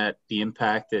looking at the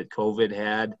impact that COVID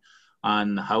had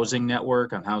on the housing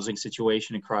network, on housing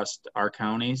situation across our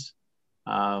counties.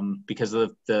 Because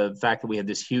of the fact that we had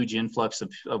this huge influx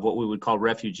of what we would call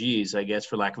refugees, I guess,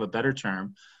 for lack of a better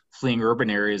term, fleeing urban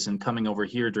areas and coming over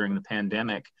here during the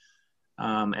pandemic.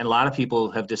 And a lot of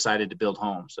people have decided to build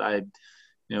homes.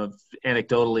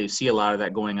 Anecdotally see a lot of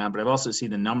that going on, but I've also seen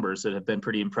the numbers that have been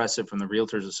pretty impressive from the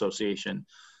Realtors Association.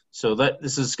 So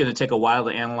this is going to take a while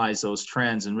to analyze those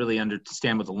trends and really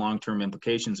understand what the long-term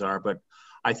implications are. But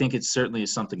I think it certainly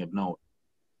is something of note.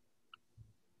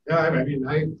 Yeah, I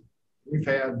mean, we've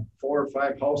had 4 or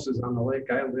 5 houses on the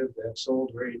lake I lived that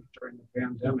sold right during the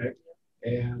pandemic.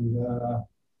 And a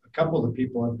couple of the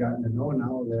people I've gotten to know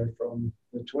now, they're from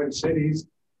the Twin Cities.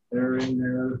 They're in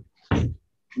their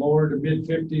lower to mid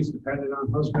 50s, depending on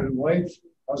husband and wife.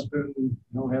 husband,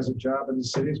 has a job in the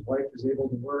city. His wife is able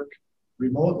to work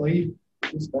remotely.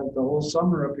 He spent the whole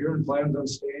summer up here and plans on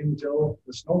staying until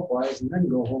the snow flies and then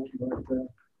go home. But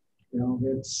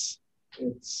it's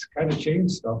kind of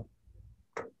changed stuff.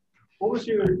 What was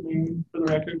your name for the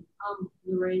record?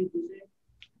 Lorraine Boucher.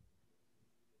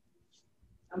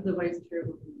 I'm the vice chair of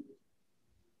the meeting.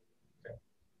 Okay.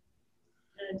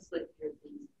 And I just like your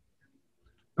things.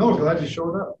 No, glad you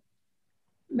showed up.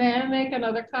 May I make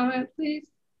another comment, please?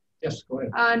 Yes, go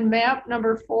ahead. On map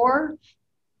number 4,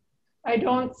 I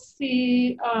don't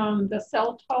see the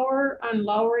cell tower on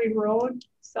Lowry Road,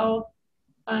 south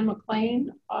on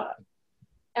McLean.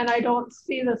 And I don't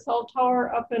see the cell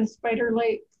tower up in Spider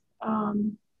Lake.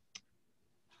 And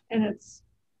it's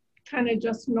kind of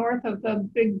just north of the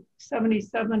big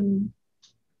 77.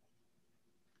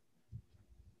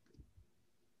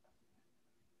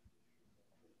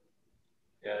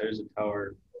 Yeah, there's a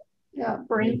tower. Yeah,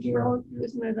 Branch Road,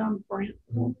 isn't it on Branch?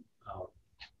 Oh.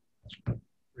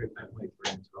 Right by Mike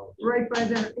Brand's Road. Right by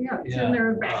there, yeah, it's in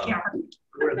their backyard.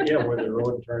 Where the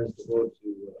road turns to go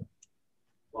to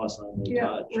Los Alamos Yeah,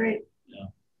 Dodge. right. Yeah.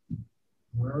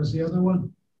 Where was the other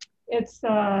one? It's,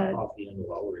 Off the end of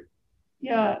Lowry.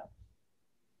 yeah,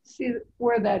 see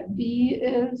where that V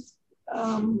is?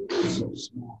 So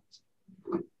small.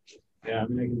 Yeah, I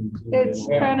mean, I can zoom It's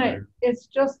in a kind little of, it's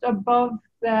just above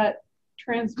that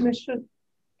transmission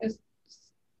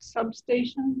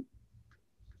substation.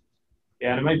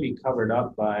 Yeah, and it might be covered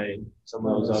up by some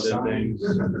of those other things.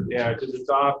 Yeah, because it's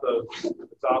off the plane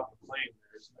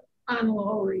there, isn't it? On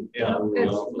Lowry. Yeah,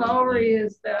 It's Lowry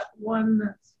is that one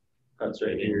that's That's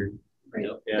right here. right.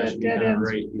 Yeah, it That should be dead kinda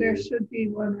ends. right There here. should be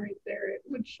one right there. It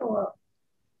would show up.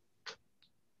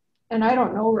 And I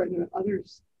don't know where the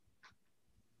others.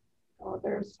 Oh,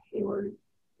 there's Hayward.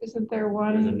 Isn't there There's a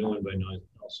one? new one by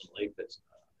Nelson Lake that's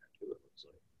not on there too, it looks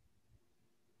like.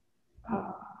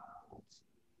 Let's see.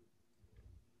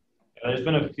 Yeah, there's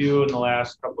been a few in the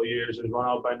last couple of years. There's one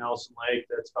out by Nelson Lake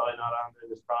that's probably not on there.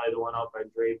 There's probably the one out by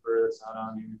Draper that's not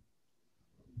on here.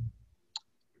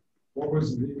 What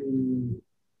was the?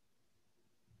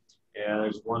 Yeah,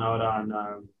 there's one out on.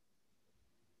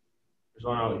 There's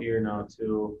one out here now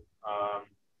too.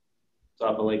 It's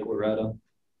off of Lake Loretta.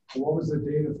 What was the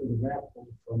data for the map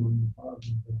from?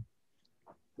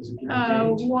 Does it give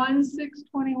a date?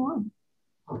 1/6/21.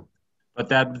 But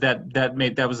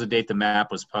that was the date the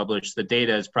map was published. The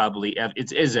data is probably,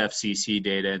 it is FCC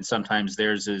data, and sometimes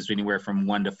theirs is anywhere from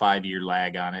 1 to 5 year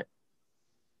lag on it.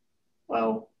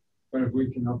 Well, But if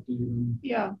we can update them.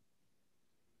 yeah.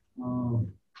 Well,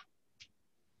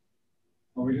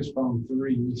 we just found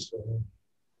 3, so.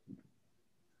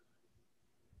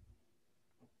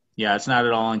 Yeah, it's not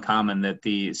at all uncommon that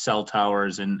the cell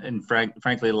towers and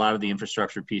frankly, a lot of the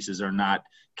infrastructure pieces are not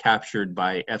captured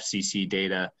by FCC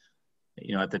data,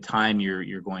 at the time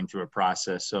you're going through a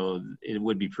process. So it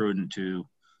would be prudent to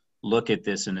look at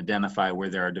this and identify where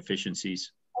there are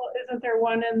deficiencies. Well, isn't there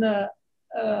one in the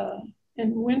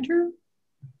in winter?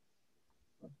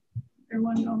 There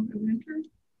one in the winter?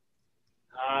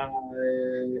 I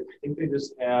think they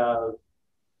just have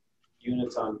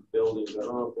units on buildings. I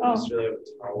don't know if they necessarily have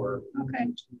a tower. Okay.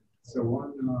 So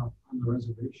one on the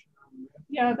reservation on the map?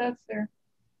 Yeah, that's there.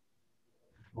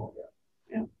 Oh,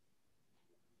 yeah. Yeah.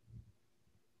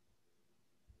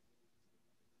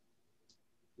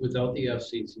 Without the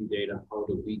FCC data, how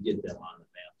do we get them on the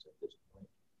maps at this point?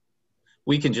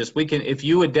 We can, if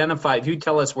you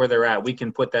tell us where they're at, we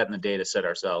can put that in the data set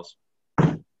ourselves.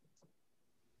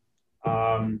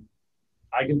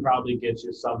 I can probably get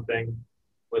you something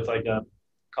with like a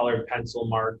colored pencil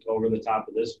marked over the top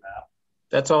of this map.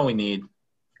 That's all we need.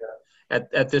 Okay.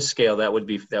 At this scale, that would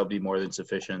be more than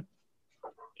sufficient.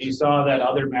 You saw that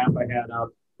other map I had up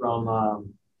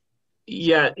from.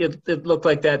 Yeah, it looked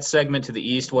like that segment to the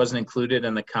east wasn't included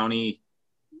in the county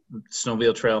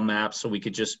snowmobile trail map, so we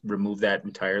could just remove that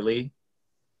entirely,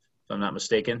 if I'm not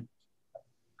mistaken.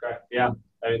 Okay, yeah,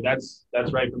 I mean, that's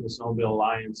right from the Snowmobile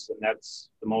Alliance, and that's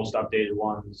the most updated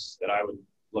ones that I would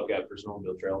look at for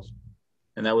snowmobile trails.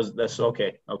 And that's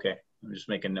okay. Okay, I'm just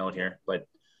making a note here, but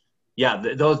yeah,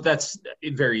 that's a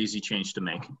very easy change to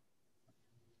make.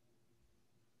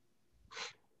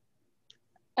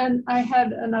 And I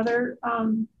had another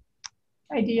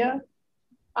idea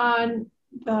on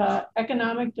the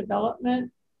economic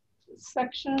development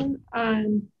section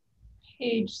on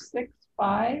page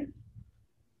 6.5.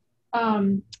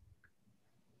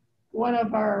 One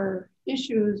of our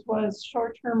issues was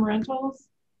short-term rentals.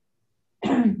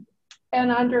 And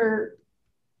under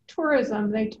tourism,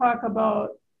 they talk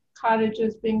about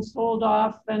cottages being sold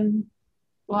off and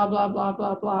blah, blah, blah,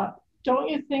 blah, blah. Don't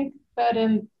you think that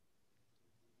in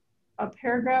a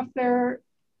paragraph there.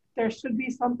 There should be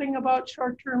something about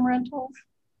short-term rentals.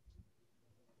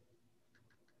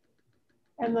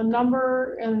 And the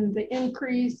number and the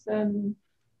increase and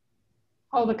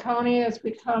how the county has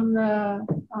become the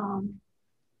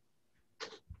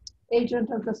agent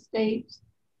of the state.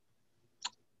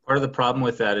 Part of the problem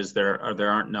with that is there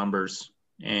aren't numbers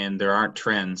and there aren't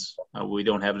trends. We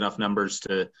don't have enough numbers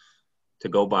to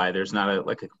go by. There's not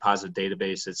like a composite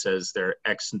database that says there are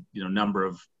X number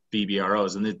of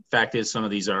BBROs. And the fact is some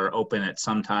of these are open at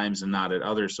some times and not at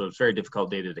others. So it's very difficult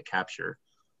data to capture.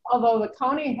 Although the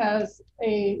county has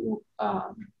a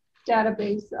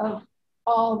database of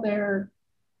all their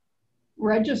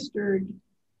registered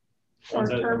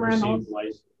short-term rentals,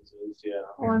 licenses, yeah.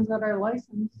 ones that are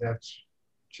licensed. That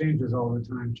changes all the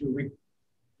time too. We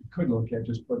could look at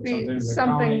just put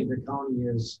something. The county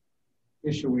is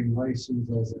issuing license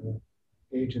as an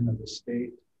agent of the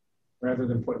state, rather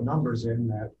than put numbers in.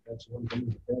 That's one thing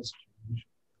that does change.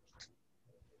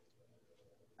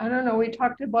 I don't know. We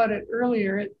talked about it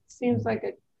earlier. It seems like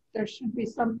there should be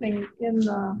something in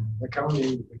the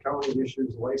county. The county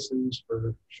issues license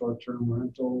for short-term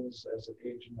rentals as an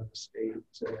agent of the state.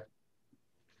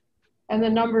 And the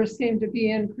numbers seem to be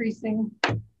increasing.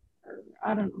 Or,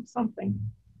 I don't know, something.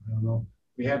 I don't know.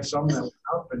 We had some that went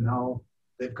up and now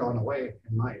they've gone away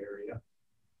in my area.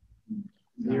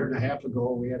 A year and a half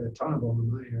ago, we had a ton of them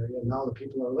in my area. Now the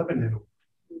people are living in them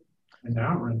and they're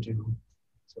not renting them.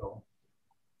 So.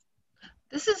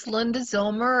 This is Linda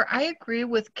Zilmer. I agree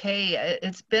with Kay.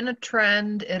 It's been a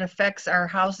trend. It affects our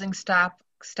housing stock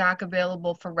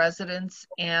available for residents.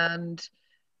 And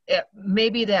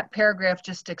maybe that paragraph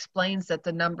just explains that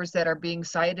the numbers that are being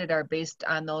cited are based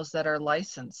on those that are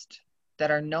licensed,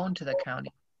 that are known to the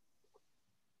county.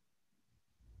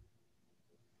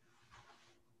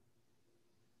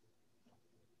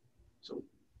 So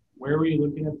where were you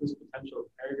looking at this potential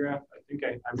paragraph? I think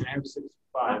I have 6.5.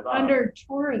 Under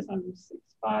tourism,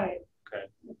 6.5. Okay.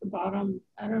 At the bottom,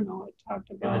 I don't know, it talked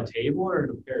about. In the table or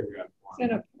in the paragraph? It's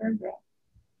in a paragraph.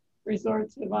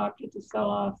 Resorts have opted to sell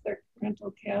off their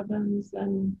rental cabins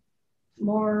and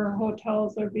more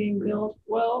hotels are being built.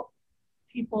 Well,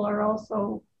 people are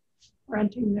also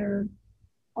renting their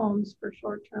homes for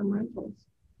short-term rentals.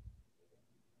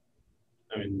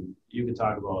 I mean, you could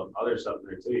talk about other stuff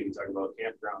there too. You can talk about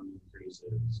campground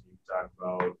increases. You can talk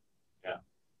about,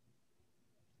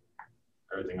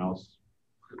 everything else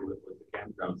with the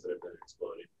campgrounds that have been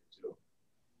exploding too.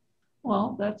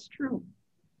 Well, that's true.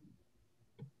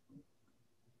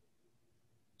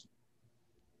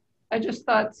 I just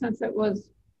thought since it was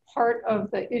part of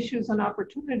the issues and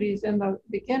opportunities in the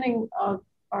beginning of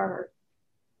our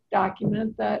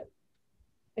document that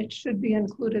it should be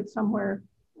included somewhere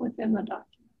within the document.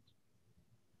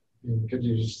 And could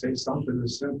you just say something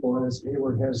as simple as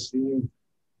Hayward has seen,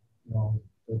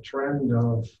 the trend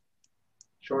of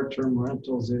short-term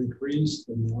rentals increased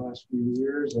in the last few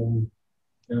years and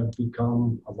have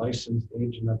become a licensed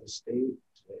agent of the state,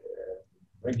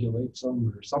 regulates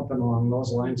them or something along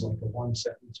those lines, like a one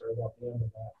sentence or about the end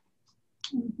of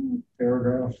that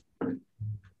paragraph.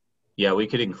 Yeah, we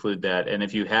could include that. And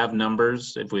if you have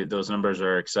numbers, those numbers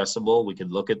are accessible, we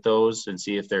could look at those and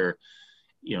see if they're,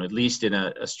 at least in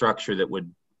a structure that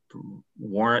would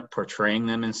warrant portraying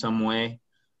them in some way.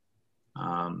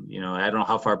 I don't know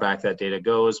how far back that data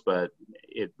goes, but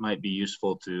it might be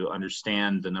useful to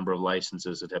understand the number of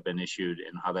licenses that have been issued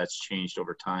and how that's changed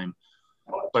over time.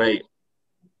 But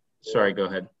sorry, go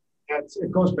ahead.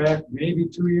 It goes back maybe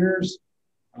 2 years.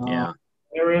 Yeah.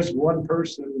 There is one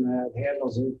person that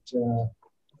handles it.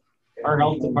 Our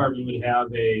health department would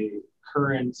have a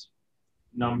current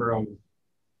number of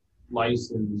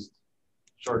licensed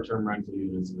short-term rental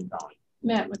units in the county.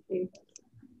 Matt McKay.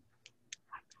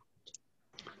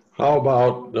 How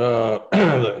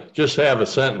about just have a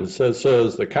sentence that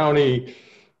says the county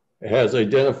has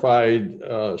identified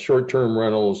short-term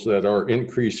rentals that are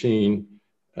increasing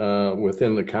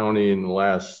within the county in the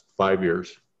last 5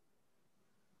 years.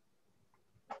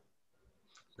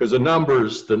 Because the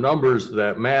numbers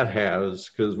that Matt has,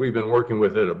 because we've been working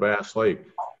with it at Bass Lake,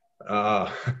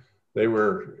 they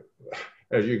were,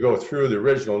 as you go through, the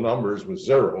original numbers was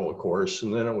 0, of course,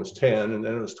 and then it was 10, and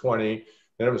then it was 20,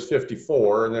 then it was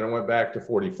 54, and then it went back to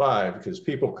 45, because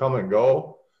people come and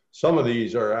go. Some of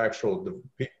these are actual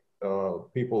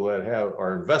people that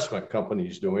are investment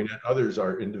companies doing it. Others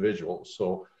are individuals.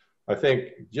 So I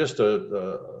think just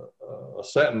a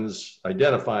sentence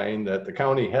identifying that the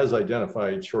county has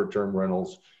identified short-term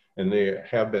rentals and they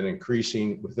have been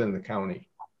increasing within the county.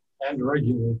 And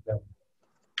regulate them.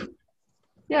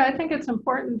 Yeah, I think it's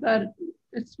important that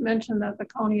it's mentioned that the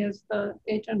county is the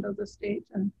agent of the state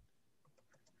and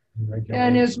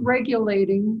And is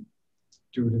regulating.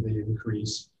 Due to the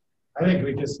increase. I think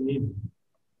we just need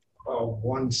a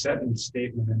one sentence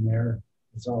statement in there.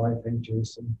 That's all I think,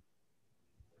 Jason.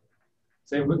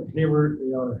 Say,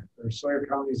 Sawyer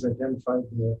County's identified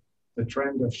the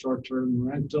trend of short-term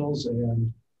rentals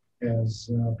and has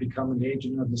become an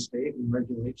agent of the state and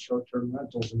regulates short-term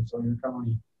rentals in Sawyer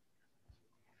County.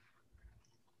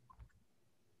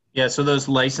 Yeah, so those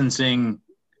licensing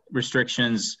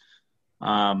restrictions,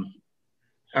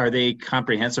 are they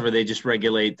comprehensive, or they just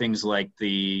regulate things like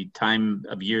the time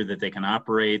of year that they can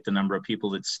operate, the number of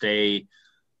people that stay?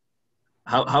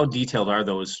 How detailed are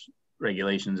those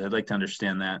regulations? I'd like to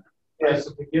understand that. Yeah,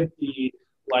 so to get the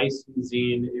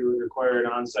licensing, it would require an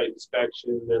on-site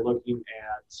inspection. They're looking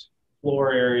at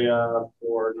floor area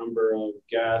for number of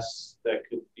guests that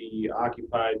could be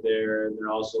occupied there. And they're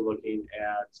also looking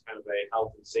at kind of a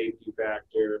health and safety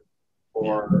factor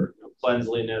for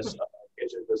cleanliness of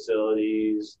kitchen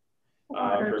facilities,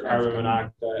 for carbon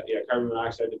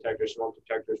monoxide detectors, smoke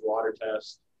detectors, water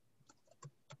tests.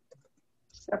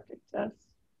 Septic tests.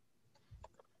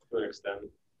 To an extent.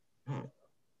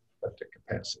 Septic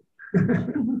capacity.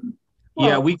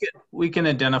 Yeah, we can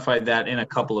identify that in a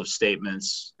couple of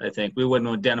statements. I think we wouldn't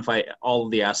identify all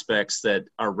of the aspects that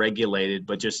are regulated,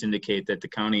 but just indicate that the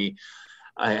county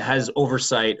has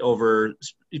oversight over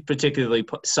particularly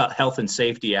health and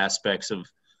safety aspects of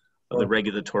the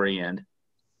regulatory end.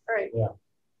 Right. Yeah.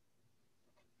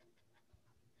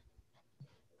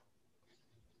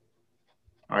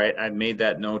 All right, I made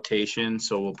that notation,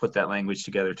 so we'll put that language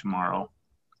together tomorrow.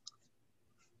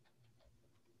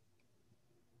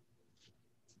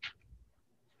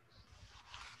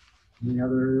 Any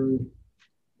other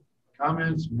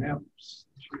comments, maps?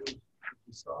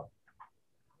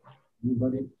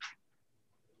 Anybody?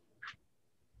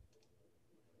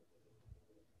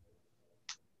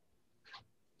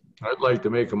 I'd like to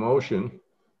make a motion.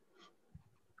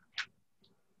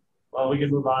 Well, we can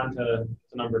move on to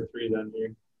number 3 then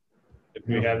here, if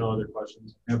we have no other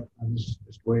questions. Yep, I'm just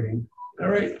waiting. All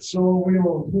right, so we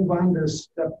will move on to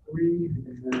step 3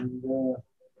 and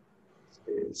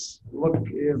look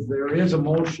if there is a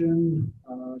motion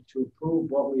to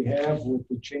approve what we have with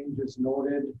the changes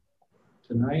noted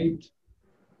tonight,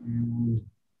 and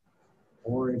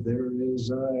or if there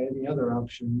is any other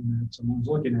option that someone's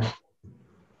looking at.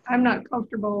 I'm not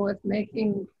comfortable with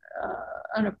making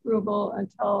an approval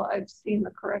until I've seen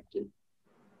the corrected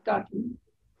document.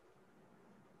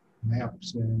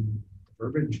 Maps and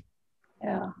verbiage.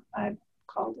 Yeah, I've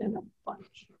called in a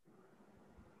bunch.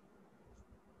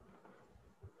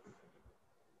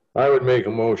 I would make a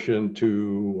motion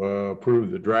to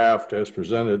approve the draft as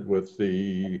presented with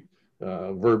the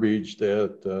verbiage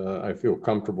that I feel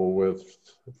comfortable with,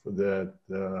 that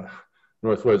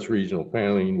Northwest Regional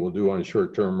Planning will do on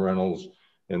short-term rentals,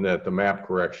 and that the map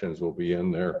corrections will be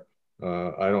in there.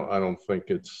 I don't think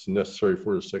it's necessary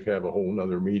for us to have a whole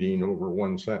nother meeting over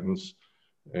one sentence.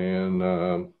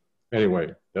 And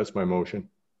anyway, that's my motion.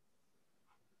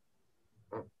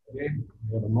 Okay,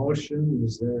 we have a motion.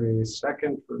 Is there a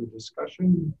second for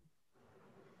discussion?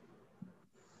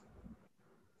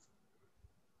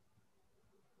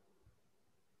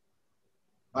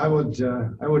 I would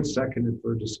second it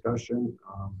for discussion.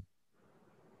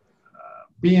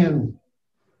 Being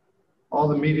all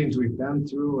the meetings we've been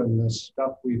through and the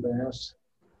stuff we've asked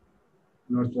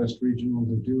Northwest Regional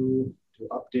to do to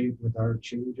update with our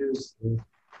changes, they've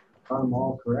done them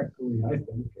all correctly, I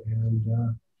think,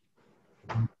 and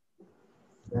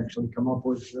actually come up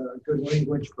with good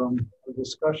language from the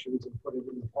discussions and put it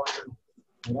in the plan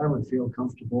that I would feel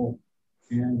comfortable.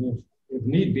 And if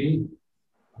need be,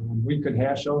 we could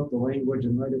hash out the language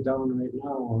and write it down right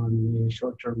now on the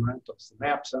short-term rentals. The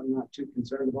maps I'm not too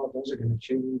concerned about. Those are going to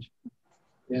change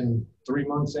in 3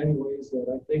 months anyways. That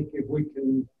I think if we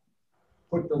can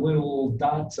put the little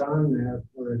dots on that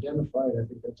were identified, I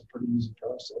think that's a pretty easy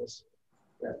process.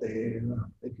 That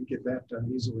they can get that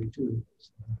done easily too.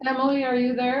 Emily, are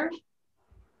you there?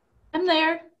 I'm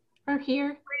there, or here.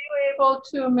 Were you able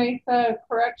to make the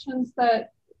corrections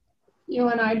that you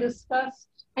and I discussed?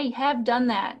 I have done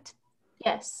that,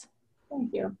 yes.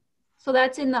 Thank you. So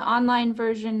that's in the online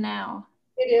version now.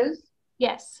 It is?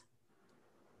 Yes.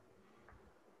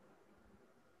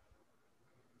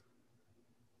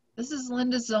 This is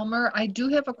Linda Zilmer. I do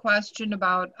have a question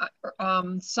about,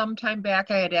 some time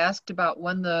back I had asked about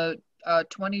when the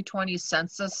 2020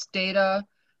 census data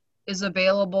is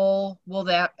available. Will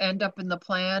that end up in the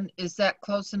plan? Is that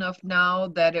close enough now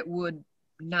that it would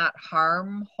not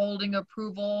harm holding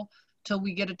approval till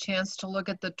we get a chance to look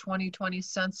at the 2020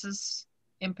 census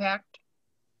impact?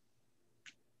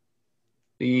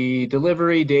 The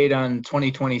delivery date on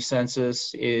 2020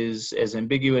 census is as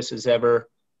ambiguous as ever.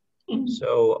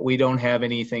 So we don't have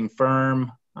anything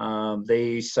firm.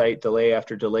 They cite delay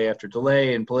after delay after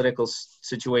delay in political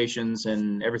situations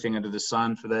and everything under the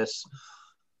sun for this.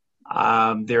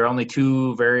 There are only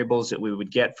two variables that we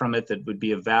would get from it that would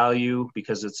be of value,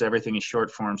 because everything is short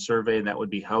form survey, and that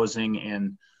would be housing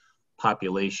and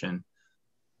population.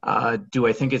 Do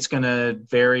I think it's going to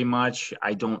vary much?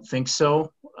 I don't think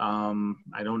so.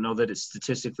 I don't know that it's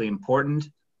statistically important,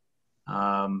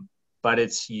 but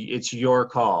it's your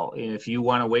call. If you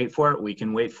want to wait for it, we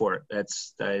can wait for it.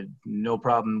 That's no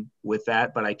problem with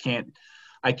that. But I can't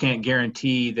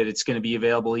guarantee that it's going to be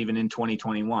available even in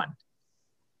 2021.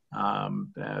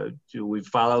 We've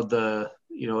followed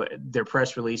their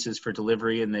press releases for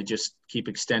delivery, and they just keep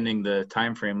extending the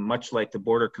time frame, much like the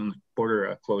border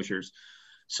closures.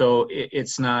 So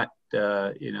it's not,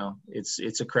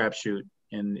 it's a crapshoot,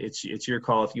 and it's your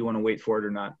call if you want to wait for it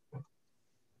or not.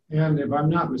 And if I'm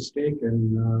not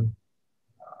mistaken,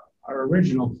 our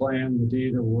original plan, the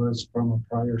data was from a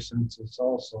prior census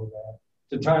also,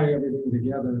 that to tie everything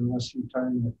together, unless you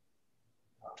time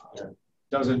it,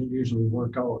 doesn't usually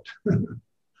work out.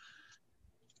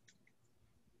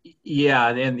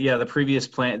 The previous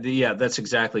plan, that's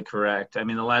exactly correct. I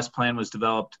mean, the last plan was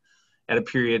developed at a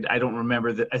period, I don't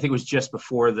remember that, I think it was just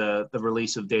before the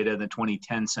release of data in the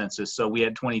 2010 census. So we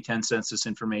had 2010 census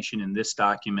information in this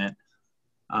document.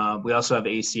 We also have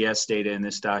ACS data in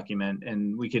this document,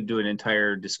 and we could do an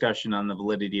entire discussion on the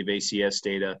validity of ACS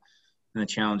data and the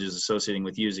challenges associated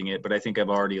with using it, but I think I've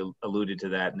already alluded to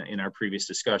that in our previous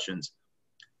discussions.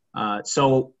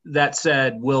 So that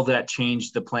said, will that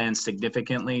change the plan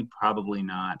significantly? Probably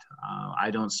not.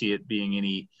 I don't see it being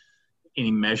any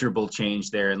measurable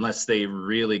change there, unless they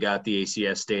really got the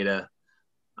ACS data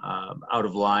out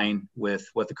of line with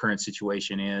what the current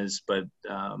situation is. But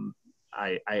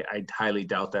I highly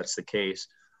doubt that's the case.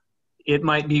 It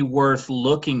might be worth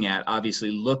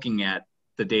obviously looking at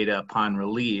the data upon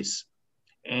release,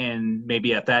 and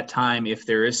maybe at that time, if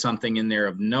there is something in there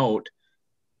of note,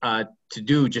 to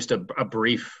do just a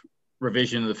brief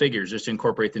revision of the figures, just to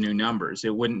incorporate the new numbers.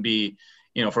 It wouldn't be,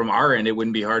 from our end, it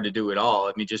wouldn't be hard to do at all.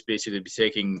 I mean, just basically be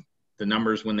taking the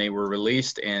numbers when they were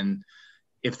released, and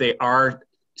if they are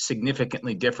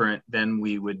significantly different, then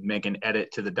we would make an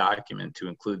edit to the document to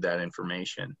include that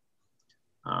information.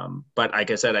 But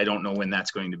like I said, I don't know when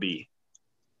that's going to be.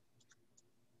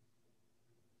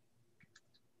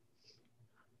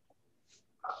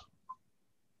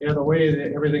 Yeah, the way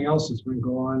that everything else has been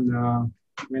going,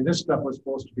 I mean, this stuff was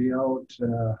supposed to be out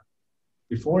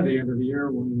before the end of the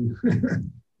year, when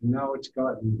now it's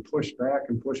gotten pushed back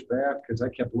because I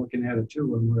kept looking at it too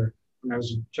when I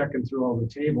was checking through all the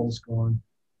tables going,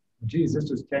 geez, this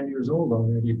is 10 years old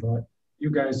already. But you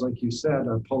guys, like you said,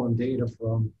 are pulling data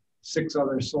from 6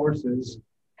 other sources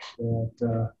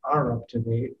that are up to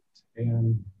date.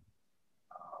 And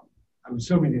I'm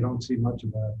assuming you don't see much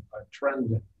of a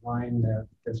trend line that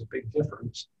there's a big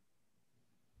difference.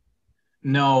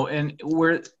 No, and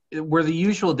where the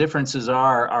usual differences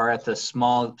are at the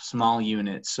small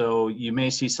units. So you may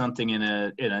see something in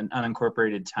an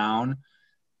unincorporated town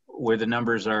where the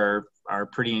numbers are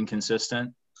pretty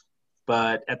inconsistent,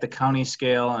 but at the county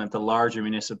scale and at the larger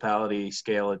municipality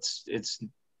scale, it's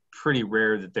pretty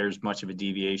rare that there's much of a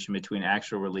deviation between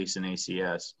actual release and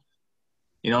ACS.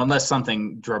 Unless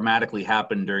something dramatically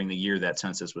happened during the year that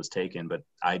census was taken, but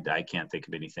I can't think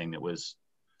of anything that was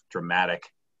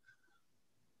dramatic,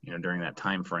 during that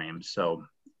time frame. So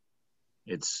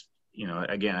it's,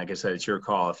 again, like I said, it's your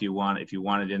call. If you want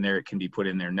it in there, it can be put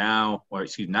in there now, or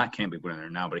can't be put in there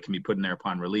now, but it can be put in there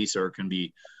upon release, or it can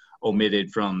be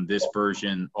omitted from this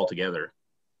version altogether.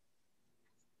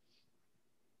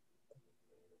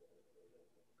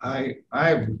 I'm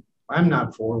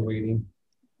not for waiting.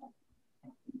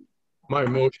 My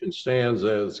motion stands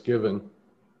as given.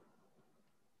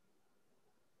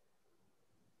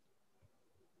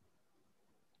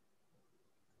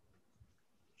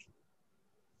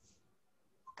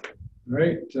 All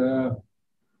right.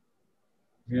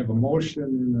 We have a motion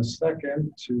and a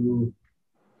second to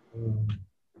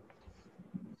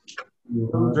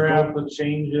Draft with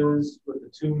changes with the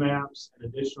 2 maps and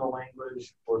additional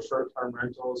language for short-term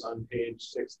rentals on page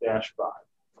 6-5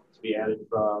 to be added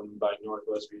by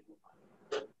Northwest Regional.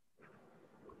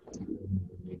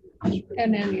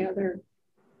 And any other.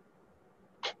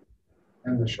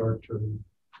 And the short term.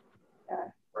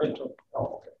 Rental.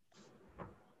 Oh,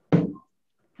 okay.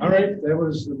 All right, that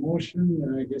was the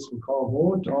motion. I guess we'll call a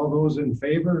vote. All those in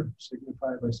favor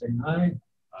signify by saying aye.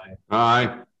 Aye.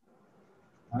 Aye.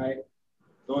 Aye.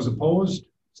 Those opposed,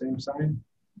 same sign.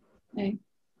 Aye.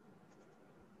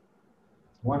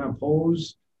 One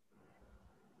opposed.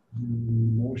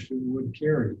 Motion would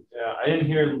carry. Yeah, I didn't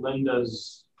hear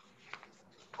Linda's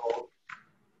vote.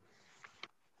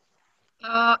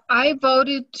 I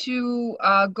voted to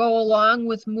go along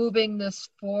with moving this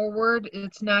forward.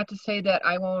 It's not to say that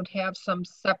I won't have some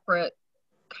separate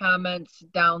comments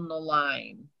down the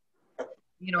line.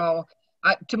 You know,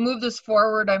 to move this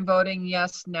forward, I'm voting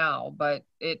yes now, but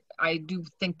I do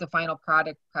think the final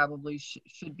product probably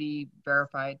should be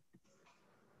verified.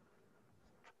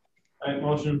 All right,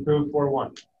 motion approved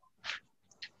 4-1.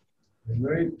 All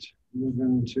right,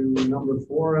 moving to number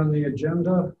 4 on the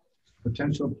agenda.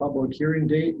 Potential public hearing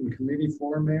date and committee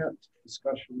format,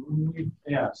 discussion only.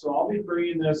 Yeah, so I'll be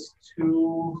bringing this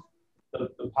to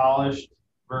the polished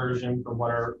version from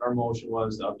what our motion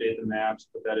was to update the maps,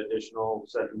 put that additional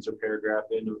sentence or paragraph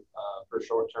in for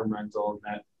short-term rental,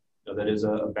 and that that is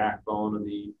a backbone of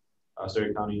the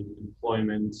Surrey County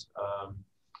employment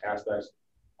aspects.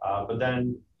 But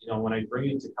then, when I bring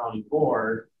it to county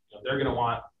board, they're going to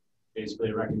want basically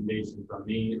a recommendation from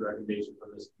me, a recommendation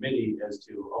from this committee as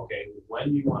to, okay,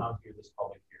 when do you want to hear this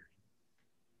public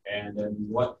hearing? And then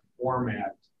what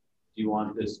format do you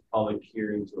want this public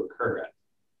hearing to occur at?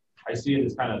 I see it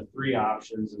as kind of 3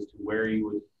 options as to where you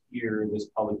would hear this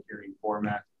public hearing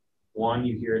format. One,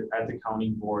 you hear it at the county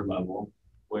board level,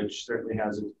 which certainly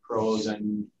has its pros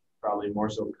and probably more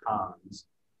so cons.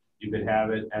 You could have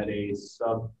it at a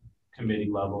subcommittee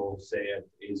level, say at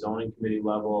a zoning committee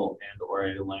level and or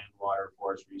at a land, water,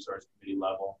 forest resource committee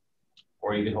level,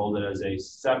 or you could hold it as a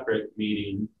separate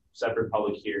meeting, separate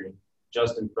public hearing,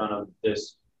 just in front of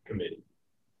this committee.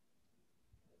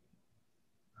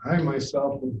 I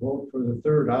myself would vote for the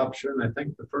 3rd option. I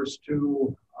think the first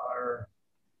 2 are,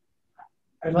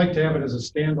 I'd like to have it as a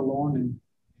standalone,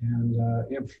 and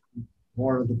if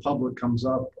more of the public comes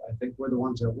up, I think we're the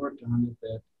ones that worked on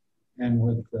it, and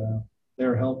with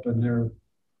their help and their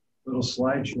little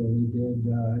slideshow we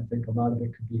did, I think a lot of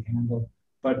it could be handled.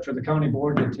 But for the county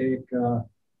board to take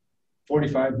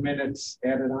 45 minutes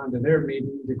added on to their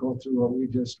meeting to go through what we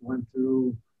just went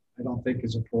through, I don't think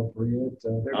is appropriate.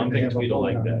 I don't think we don't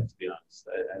like that, to be honest.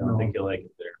 I don't think you'll like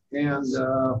it there. And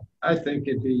I think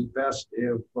it'd be best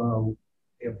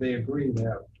if they agree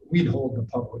that we'd hold the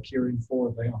public hearing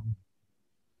for them.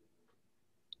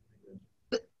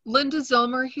 Linda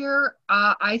Zilmer here.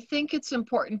 I think it's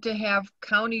important to have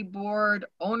county board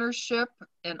ownership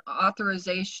and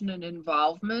authorization and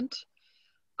involvement.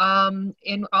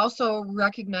 And also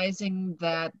recognizing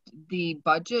that the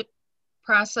budget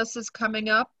process is coming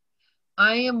up.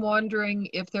 I am wondering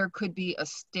if there could be a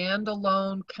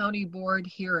standalone county board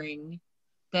hearing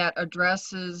that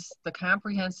addresses the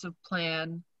comprehensive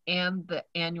plan and the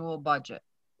annual budget.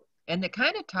 And that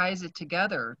kind of ties it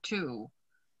together too.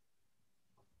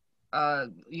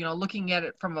 Looking at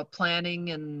it from a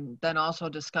planning and then also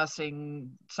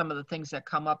discussing some of the things that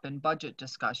come up in budget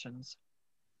discussions.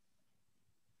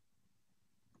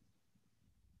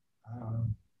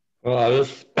 Well,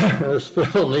 this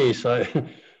Phil Neese,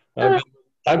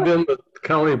 I've been with the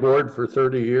county board for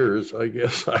 30 years. I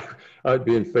guess I'd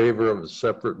be in favor of a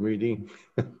separate meeting.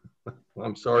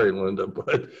 I'm sorry, Linda,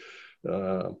 but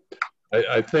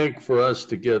I think for us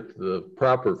to get the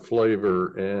proper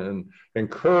flavor and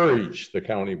encourage the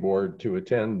county board to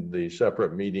attend the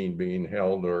separate meeting being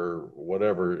held or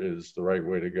whatever is the right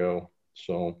way to go.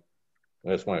 So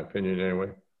that's my opinion anyway.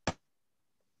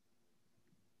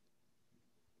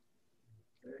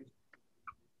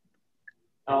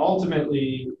 Now,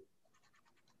 ultimately,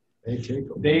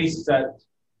 they set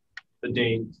the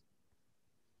date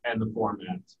and the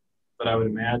format, but I would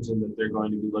imagine that they're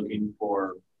going to be looking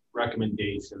for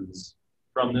recommendations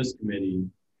from this committee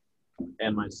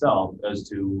and myself as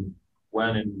to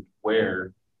when and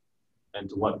where and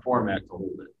to what format to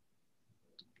hold it.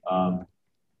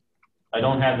 I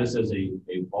don't have this as a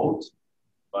vote,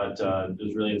 but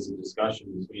just really as a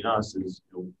discussion between us is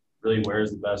really where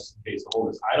is the best place to hold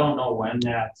this. I don't know when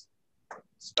that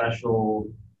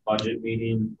special budget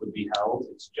meeting would be held.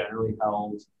 It's generally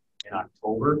held in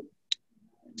October.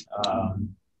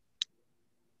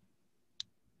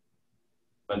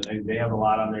 But they have a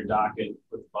lot on their docket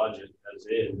with budget as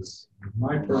is.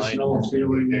 My personal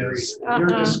feeling is you're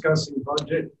discussing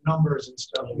budget numbers and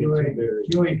stuff. You ain't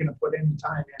gonna put any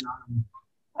time in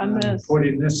on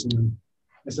putting this in.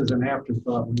 This is an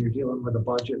afterthought when you're dealing with a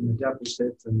budget and the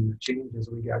deficits and the changes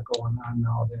we got going on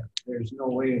now. That there's no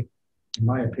way, in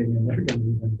my opinion, they're going to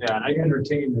even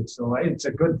entertain it. So it's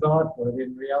a good thought, but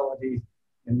in reality,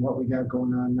 and what we got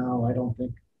going on now, I don't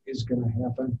think is going to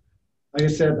happen. Like I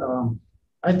said,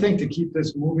 I think to keep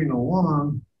this moving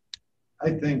along,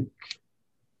 I think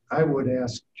I would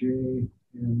ask Jay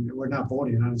and we're not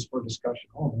voting on it, it's for discussion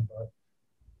only, but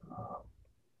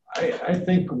I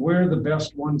think we're the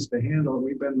best ones to handle it.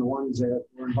 We've been the ones that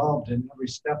were involved in every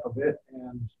step of it,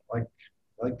 and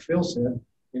like Phil said,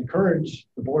 encourage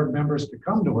the board members to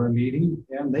come to our meeting,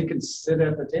 and they can sit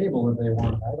at the table if they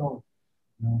want. I don't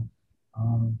know,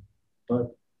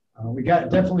 but we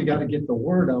definitely got to get the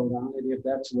word out on it if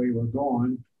that's the way we're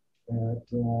going.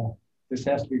 That this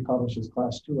has to be published as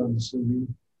Class 2, I'm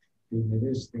assuming. It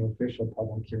is the official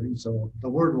public hearing, so the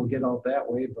word will get out that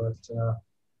way. But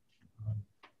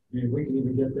we can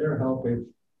even get their help if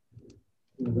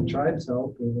the tribe's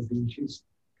help. She's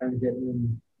kind of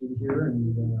getting in here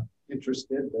and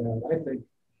interested. I think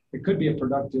it could be a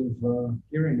productive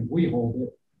hearing if we hold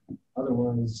it.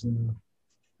 Otherwise,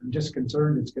 I'm just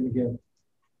concerned it's going to get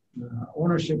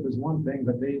ownership is one thing,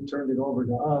 but they turned it over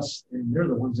to us, and they're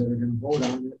the ones that are going to vote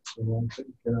on it. So I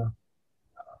think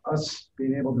us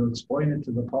being able to explain it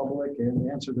to the public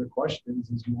and answer their questions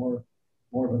is more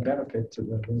of a benefit to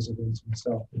the residents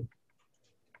themselves.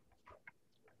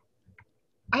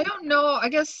 I don't know. I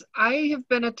guess I have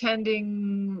been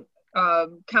attending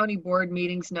county board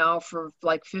meetings now for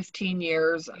like 15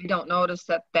 years. I don't notice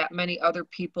that many other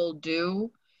people do.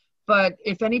 But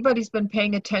if anybody's been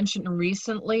paying attention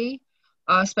recently,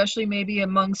 especially maybe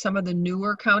among some of the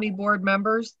newer county board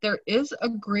members, there is a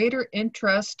greater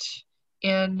interest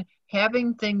in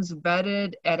having things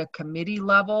vetted at a committee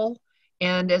level.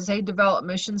 And as they develop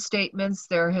mission statements,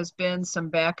 there has been some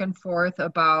back and forth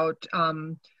about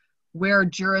where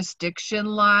jurisdiction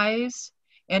lies.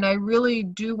 And I really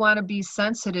do want to be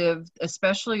sensitive,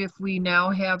 especially if we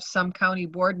now have some county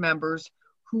board members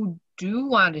who do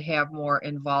want to have more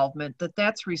involvement,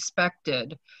 that's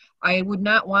respected. I would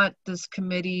not want this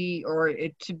committee or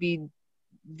it to be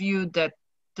viewed that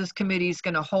this committee is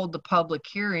going to hold the public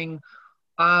hearing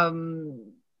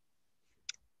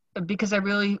because I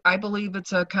believe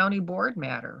it's a county board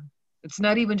matter. It's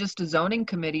not even just a zoning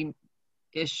committee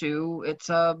issue. It's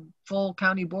a full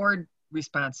county board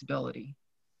responsibility.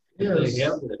 If they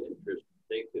have that interest,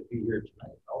 they could be here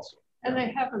tonight also. And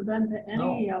they haven't been to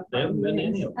any of them. They haven't been to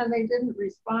any of them. And they didn't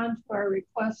respond to our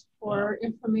request for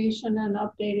information and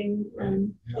updating.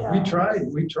 And we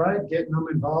tried getting them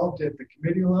involved at the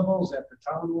committee levels, at the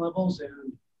town levels,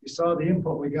 and you saw the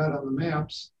input we got on the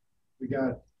maps. We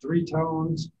got 3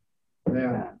 towns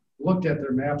that looked at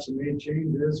their maps and made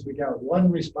changes. We got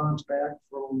one response back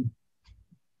from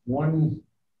one,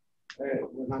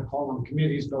 we're not calling them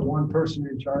committees, but one person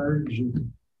in charge.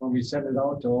 When we sent it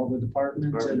out to all the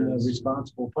departments and the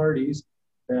responsible parties,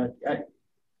 that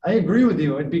I agree with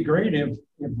you. It'd be great if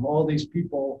all these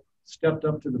people stepped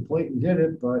up to the plate and did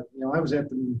it. But I was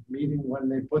at the meeting when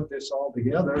they put this all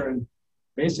together, and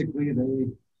basically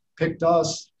they picked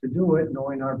us to do it,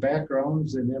 knowing our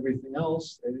backgrounds and everything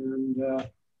else. And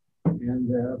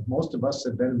most of us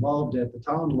have been involved at the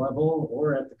town level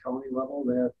or at the county level.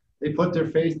 That they put their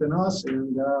faith in us,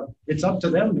 and it's up to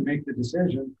them to make the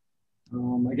decision.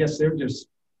 I guess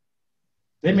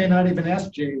they may not even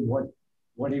ask Jay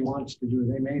what he wants to do.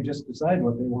 They may just decide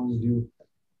what they want to do.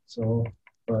 So,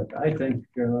 but I think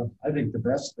the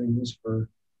best thing is for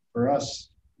us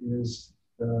is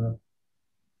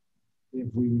if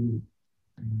we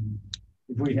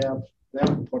have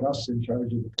them put us in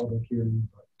charge of the public hearing.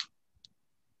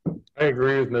 I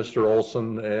agree with Mr.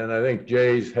 Olson, and I think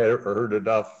Jay's heard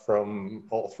enough from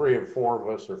all 3 or 4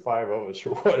 of us or 5 of us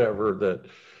or whatever that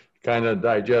kind of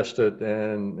digest it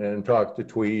and talk to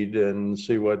Tweed and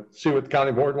see what the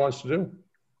county board wants to do.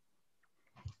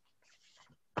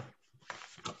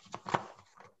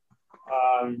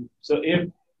 So if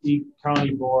the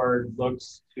county board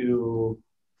looks to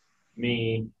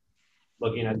me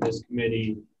looking at this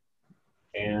committee,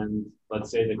 and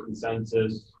let's say the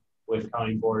consensus with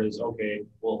county board is okay,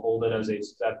 we'll hold it as a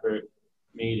separate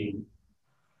meeting,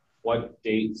 what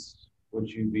dates would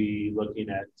you be looking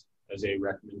at as a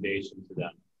recommendation to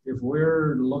them? If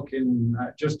we're looking,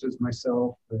 just as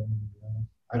myself, and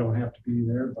I don't have to be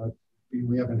there, but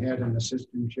we haven't had an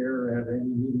assistant chair at any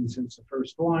meeting since the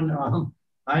first one.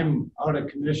 I'm out of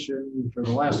commission for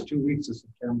the last 2 weeks of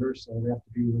September, so they have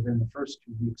to be within the first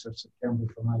 2 weeks of September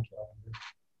for my calendar.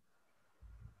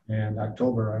 And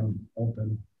October, I'm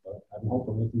open, but I'm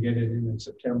hoping we can get it in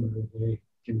September if they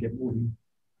can get moving.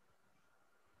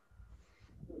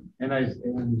 And if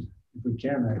we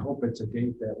can, I hope it's a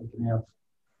date that we can have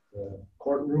the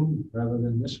courtroom rather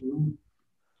than this room.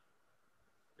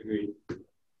 Agreed.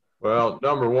 Well,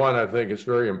 number one, I think it's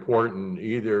very important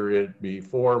either it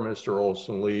before Mr.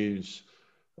 Olson leaves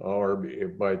or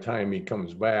by the time he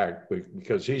comes back,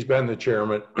 because he's been the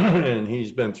chairman and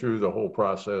he's been through the whole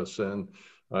process. And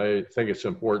I think it's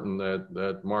important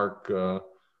that Mark,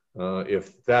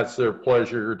 if that's their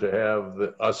pleasure to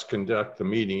have us conduct the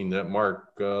meeting, that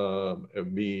Mark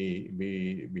be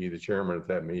the chairman of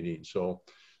that meeting. So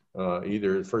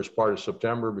either the first part of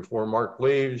September before Mark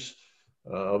leaves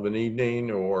of an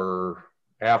evening, or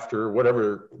after,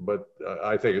 whatever. But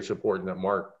I think it's important that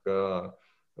Mark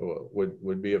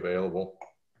would be available.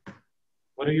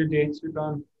 What are your dates, you're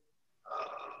done?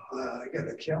 I got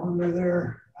a calendar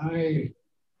there. I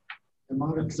am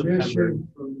on a September. commission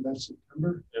from that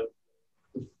September. Yep.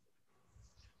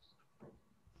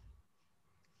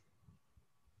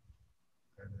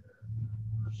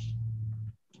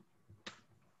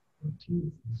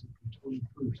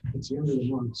 It's the end of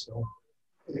the month, so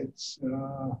it's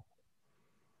the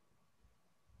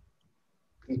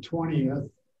 20th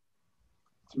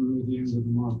through the end of the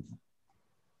month.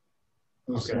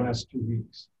 Those Okay. last 2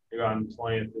 weeks. You're on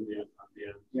 20th at the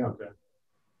end. Yeah. Okay.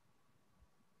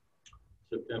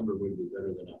 September would be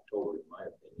better than October, in my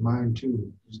opinion. Mine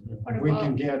too. What We about-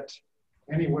 can get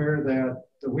anywhere that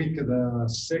the week of the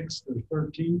 6th or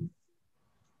 13th,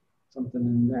 something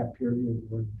in that period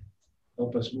would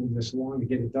help us move this along to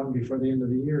get it done before the end of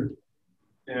the year.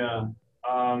 Yeah.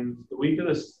 The week of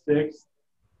the 6th,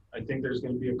 I think there's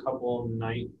going to be a couple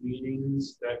night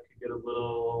meetings that could get a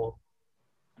little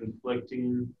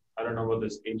conflicting. I don't know about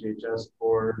this HHS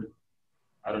board.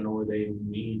 I don't know where they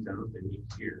meet. I don't know if they meet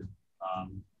here.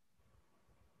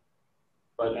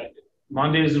 But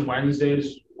Mondays and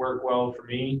Wednesdays work well for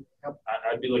me. Yep.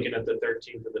 I'd be looking at the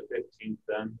 13th or the 15th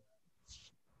then.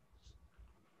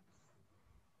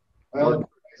 Well,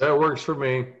 That works for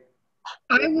me.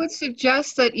 I would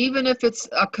suggest that even if it's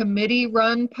a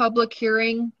committee-run public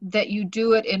hearing, that you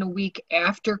do it in a week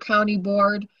after county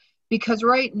board. Because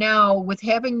right now, with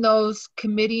having those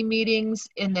committee meetings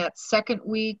in that second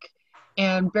week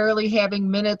and barely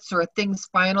having minutes or things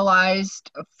finalized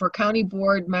for county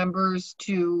board members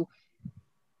to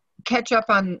catch up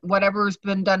on whatever's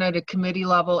been done at a committee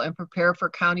level and prepare for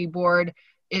county board,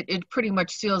 it pretty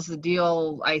much seals the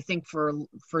deal, I think, for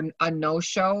a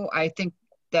no-show. I think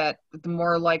that the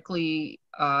more likely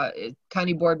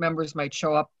county board members might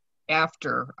show up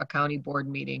after a county board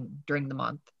meeting during the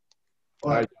month.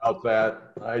 I doubt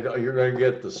that. You're going to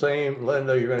get the same,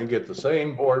 Linda, you're going to get the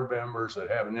same board members that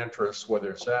have an interest, whether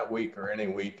it's that week or any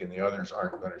week, and the others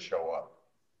aren't going to show up.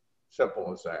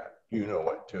 Simple as that. You know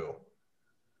it too.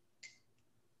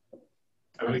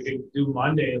 I mean, we could do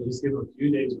Monday, at least give them a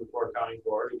few days before county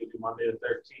board. We could do Monday the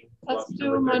 13th. Let's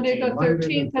October do Monday the 13th. Monday the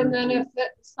 13th, and then if 13th.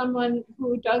 someone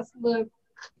who does live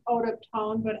out of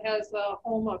town but has a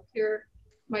home up here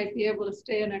might be able to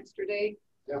stay an extra day.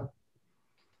 That's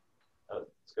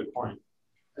a good point.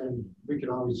 and we can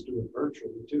always do it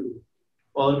virtually too.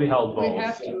 Well, it'll be held We both.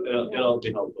 have to, It'll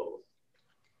be held both.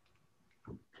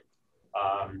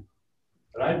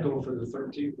 But I'd go for the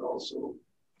 13th also.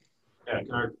 Yeah,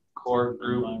 can our core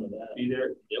group Fine with that. be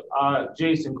there? Yep.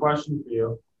 Jason, question for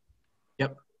you.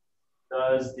 Yep.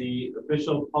 Does the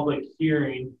official public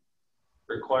hearing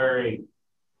require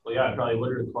well, yeah, it probably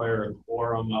would require a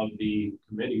quorum of the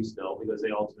committee still, because they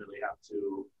ultimately have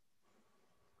to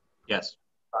Yes,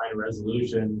 sign a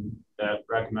resolution that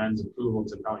recommends approval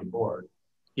to county board.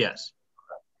 yes.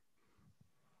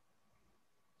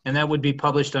 And that would be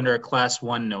published under a class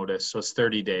 1 notice, so it's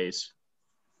 30 days.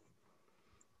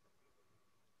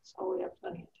 So we have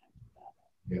plenty of time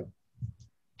for that.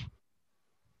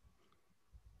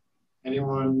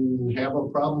 Anyone have a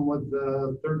problem with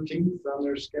the 13th on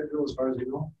their schedule as far as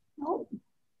you know? No,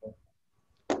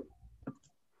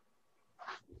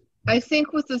 I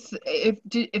think with this,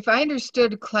 if I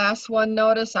understood class 1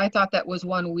 notice, I thought that was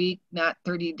 1 week, not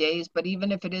 30 days. But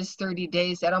even if it is 30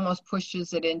 days, that almost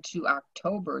pushes it into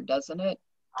October, doesn't it?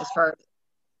 As far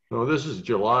No, this is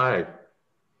July.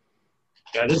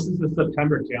 Yeah, this is the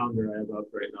September calendar I have up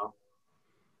right now.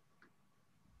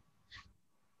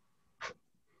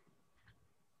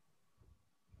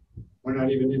 We're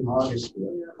not even in August yet.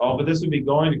 Oh, but this would be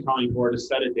going to county board to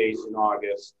set a date in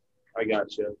August. I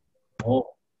got you. Oh,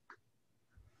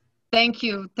 Thank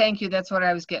you. That's what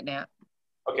I was getting at.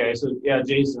 Okay, so yeah,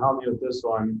 Jason, help me with this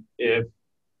one. If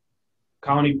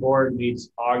county board meets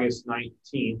August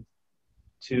 19th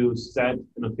to set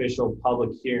an official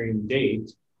public hearing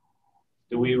date,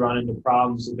 do we run into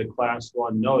problems with the class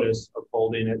 1 notice of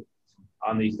holding it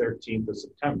on the 13th of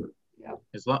September?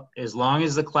 As long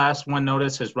as the class 1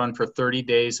 notice has run for 30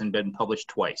 days and been published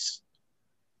twice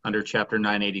under chapter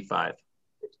 985.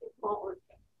 won't work.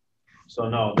 So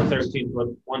no, the 13th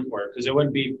wouldn't work, because it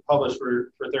wouldn't be published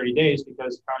for 30 days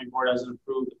because county board hasn't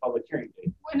approved the public hearing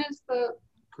date, When is the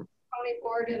county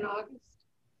board in August?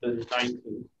 the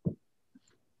 19th.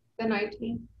 The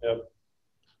 19th? Yep.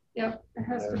 Yep, it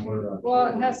has to And be. we're, Well,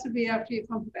 it has to be after you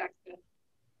come back then.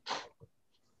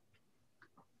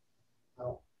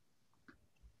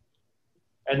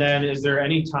 And then is there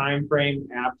any time frame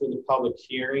after the public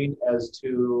hearing as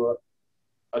to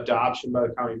adoption by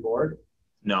the county board?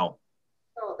 No.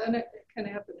 Oh, then it can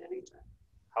happen anytime.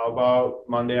 How about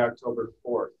Monday, October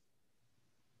 4th?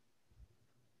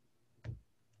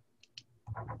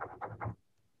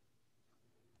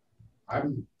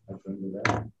 I'm open to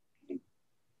that.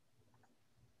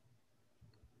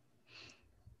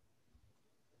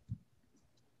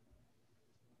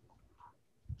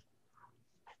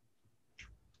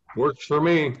 Works for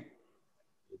me.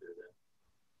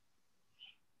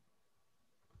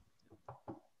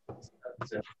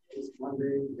 It's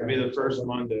Monday. It'll be the first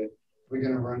Monday. We're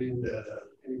gonna run into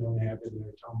anyone having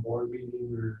their town board meeting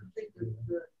or? I think the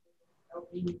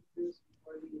meeting is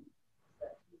before the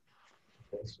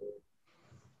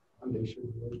Monday should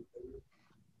be.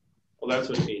 Well, that's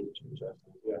what it means.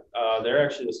 Yeah. They're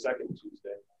actually the second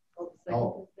Tuesday.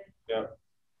 Oh. Yeah.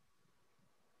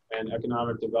 And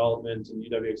economic development and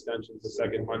UW extension is the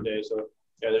second Monday. So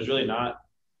yeah, there's really not.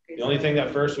 The only thing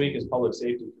that first week is public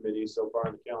safety committee so far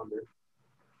on the calendar.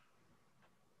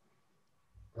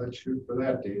 Let's shoot for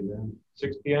that day then.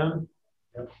 6 p.m.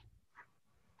 Yep.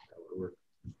 That would work.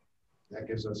 That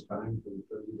gives us time for the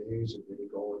 30 days if they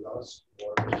go with us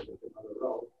or take another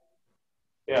route.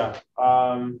 Yeah.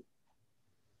 I'll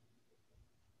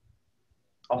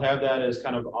have that as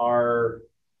kind of our,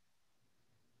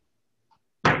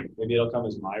 maybe it'll come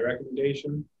as my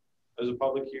recommendation as a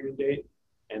public hearing date.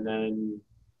 And then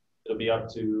it'll be up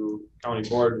to county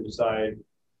board to decide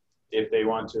if they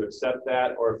want to accept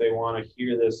that or if they want to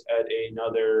hear this at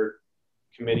another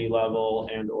committee level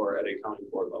and or at a county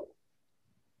board level.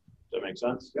 Does that make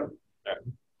sense? Yep. Okay.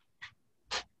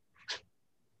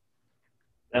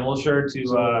 And we'll sure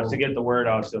to get the word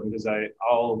out to them because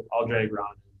I'll drag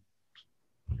Ron.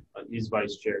 He's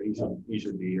vice chair. He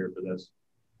should be here for this.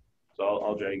 So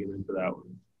I'll drag him in for that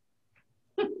one.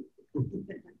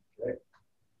 Okay.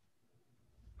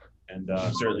 And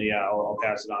certainly, yeah, I'll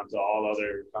pass it on to all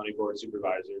other county board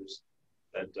supervisors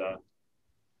that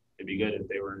it'd be good if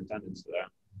they were in attendance to that.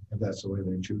 If that's the way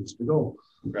they choose to go.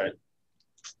 Right.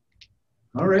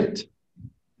 All right.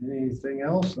 Anything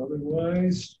else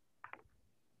otherwise?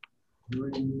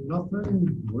 Doing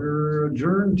nothing. We're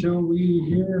adjourned till we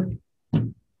hear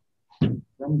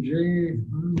from Jay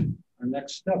on our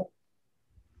next step.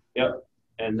 Yep.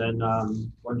 And then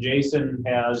when Jason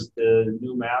has the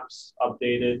new maps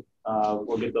updated,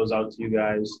 we'll get those out to you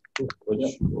guys,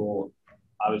 which will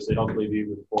obviously hopefully be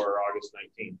before August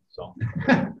 19th. So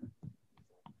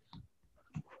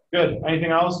good.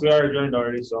 Anything else? We are adjourned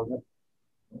already. So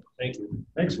thank you.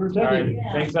 Thanks for All right. taking.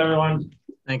 Thanks, everyone.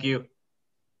 Thank you.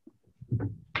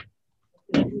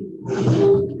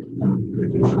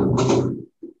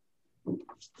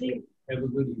 Have a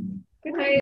good evening. Good night.